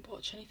can't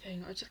watch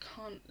anything. I just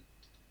can't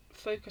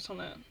focus on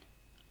it.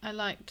 I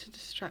like to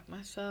distract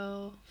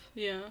myself.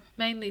 Yeah.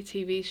 Mainly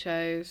TV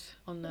shows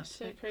on That's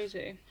so Netflix.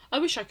 crazy. I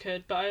wish I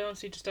could, but I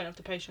honestly just don't have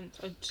the patience.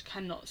 I just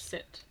cannot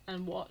sit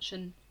and watch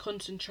and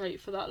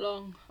concentrate for that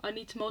long. I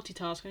need to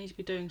multitask. I need to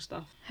be doing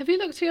stuff. Have you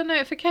looked at your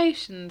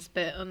notifications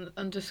bit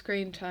under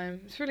screen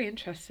time? It's really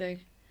interesting.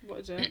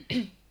 What is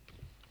it?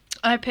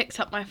 I picked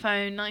up my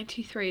phone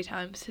 93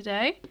 times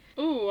today,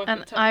 Ooh,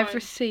 and I've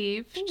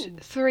received Ooh.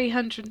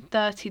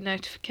 330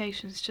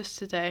 notifications just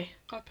today.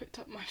 I picked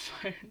up my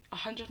phone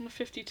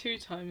 152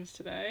 times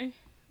today.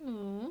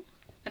 Ooh.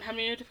 And how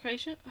many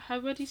notifications?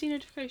 Where do you see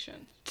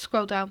notifications?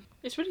 Scroll down.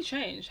 It's really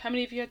changed. How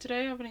many have you had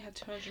today? I've only had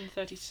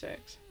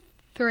 236.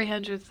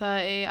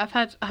 330. I've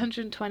had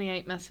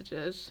 128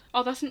 messages.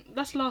 Oh,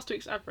 that's last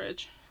week's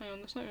average. Hang on,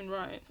 that's not even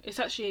right. It's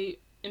actually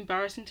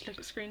embarrassing to look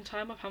at screen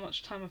time of how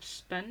much time I've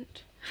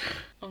spent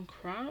on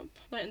crap.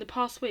 Like in the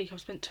past week, I've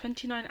spent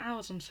 29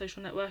 hours on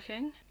social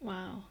networking.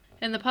 Wow.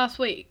 In the past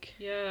week?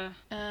 Yeah,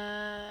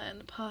 In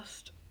the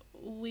past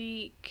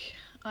week,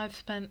 I've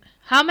spent...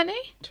 How many?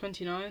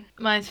 29.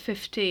 Mine's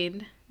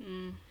 15.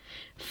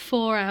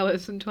 4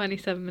 hours and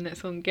 27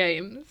 minutes on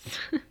games.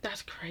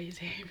 That's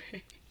crazy.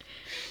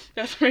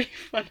 That's really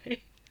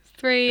funny.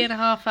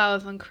 3.5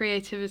 hours on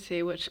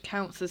creativity, which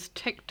counts as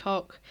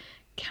TikTok,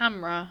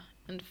 camera,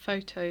 and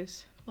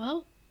photos.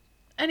 Well,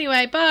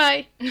 anyway,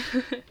 bye.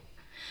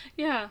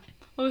 Yeah.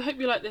 Well, we hope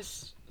you like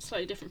this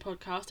slightly different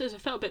podcast. It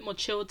felt a bit more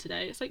chilled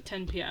today. It's like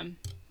 10 p.m.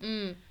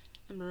 Mm.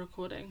 and we're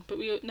recording, but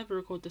we never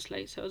record this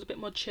late, so it was a bit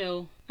more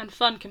chill and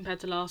fun compared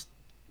to last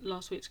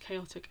week's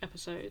chaotic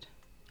episode.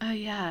 Oh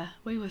yeah,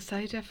 we were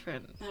so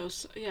different. That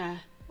was, yeah.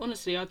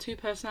 Honestly, our two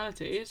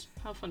personalities.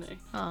 How funny.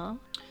 Aw.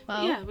 But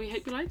Well, yeah, we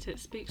hope you liked it.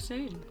 Speak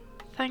soon.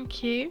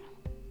 thank you.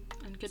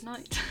 And good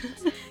night.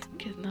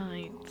 Good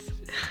night.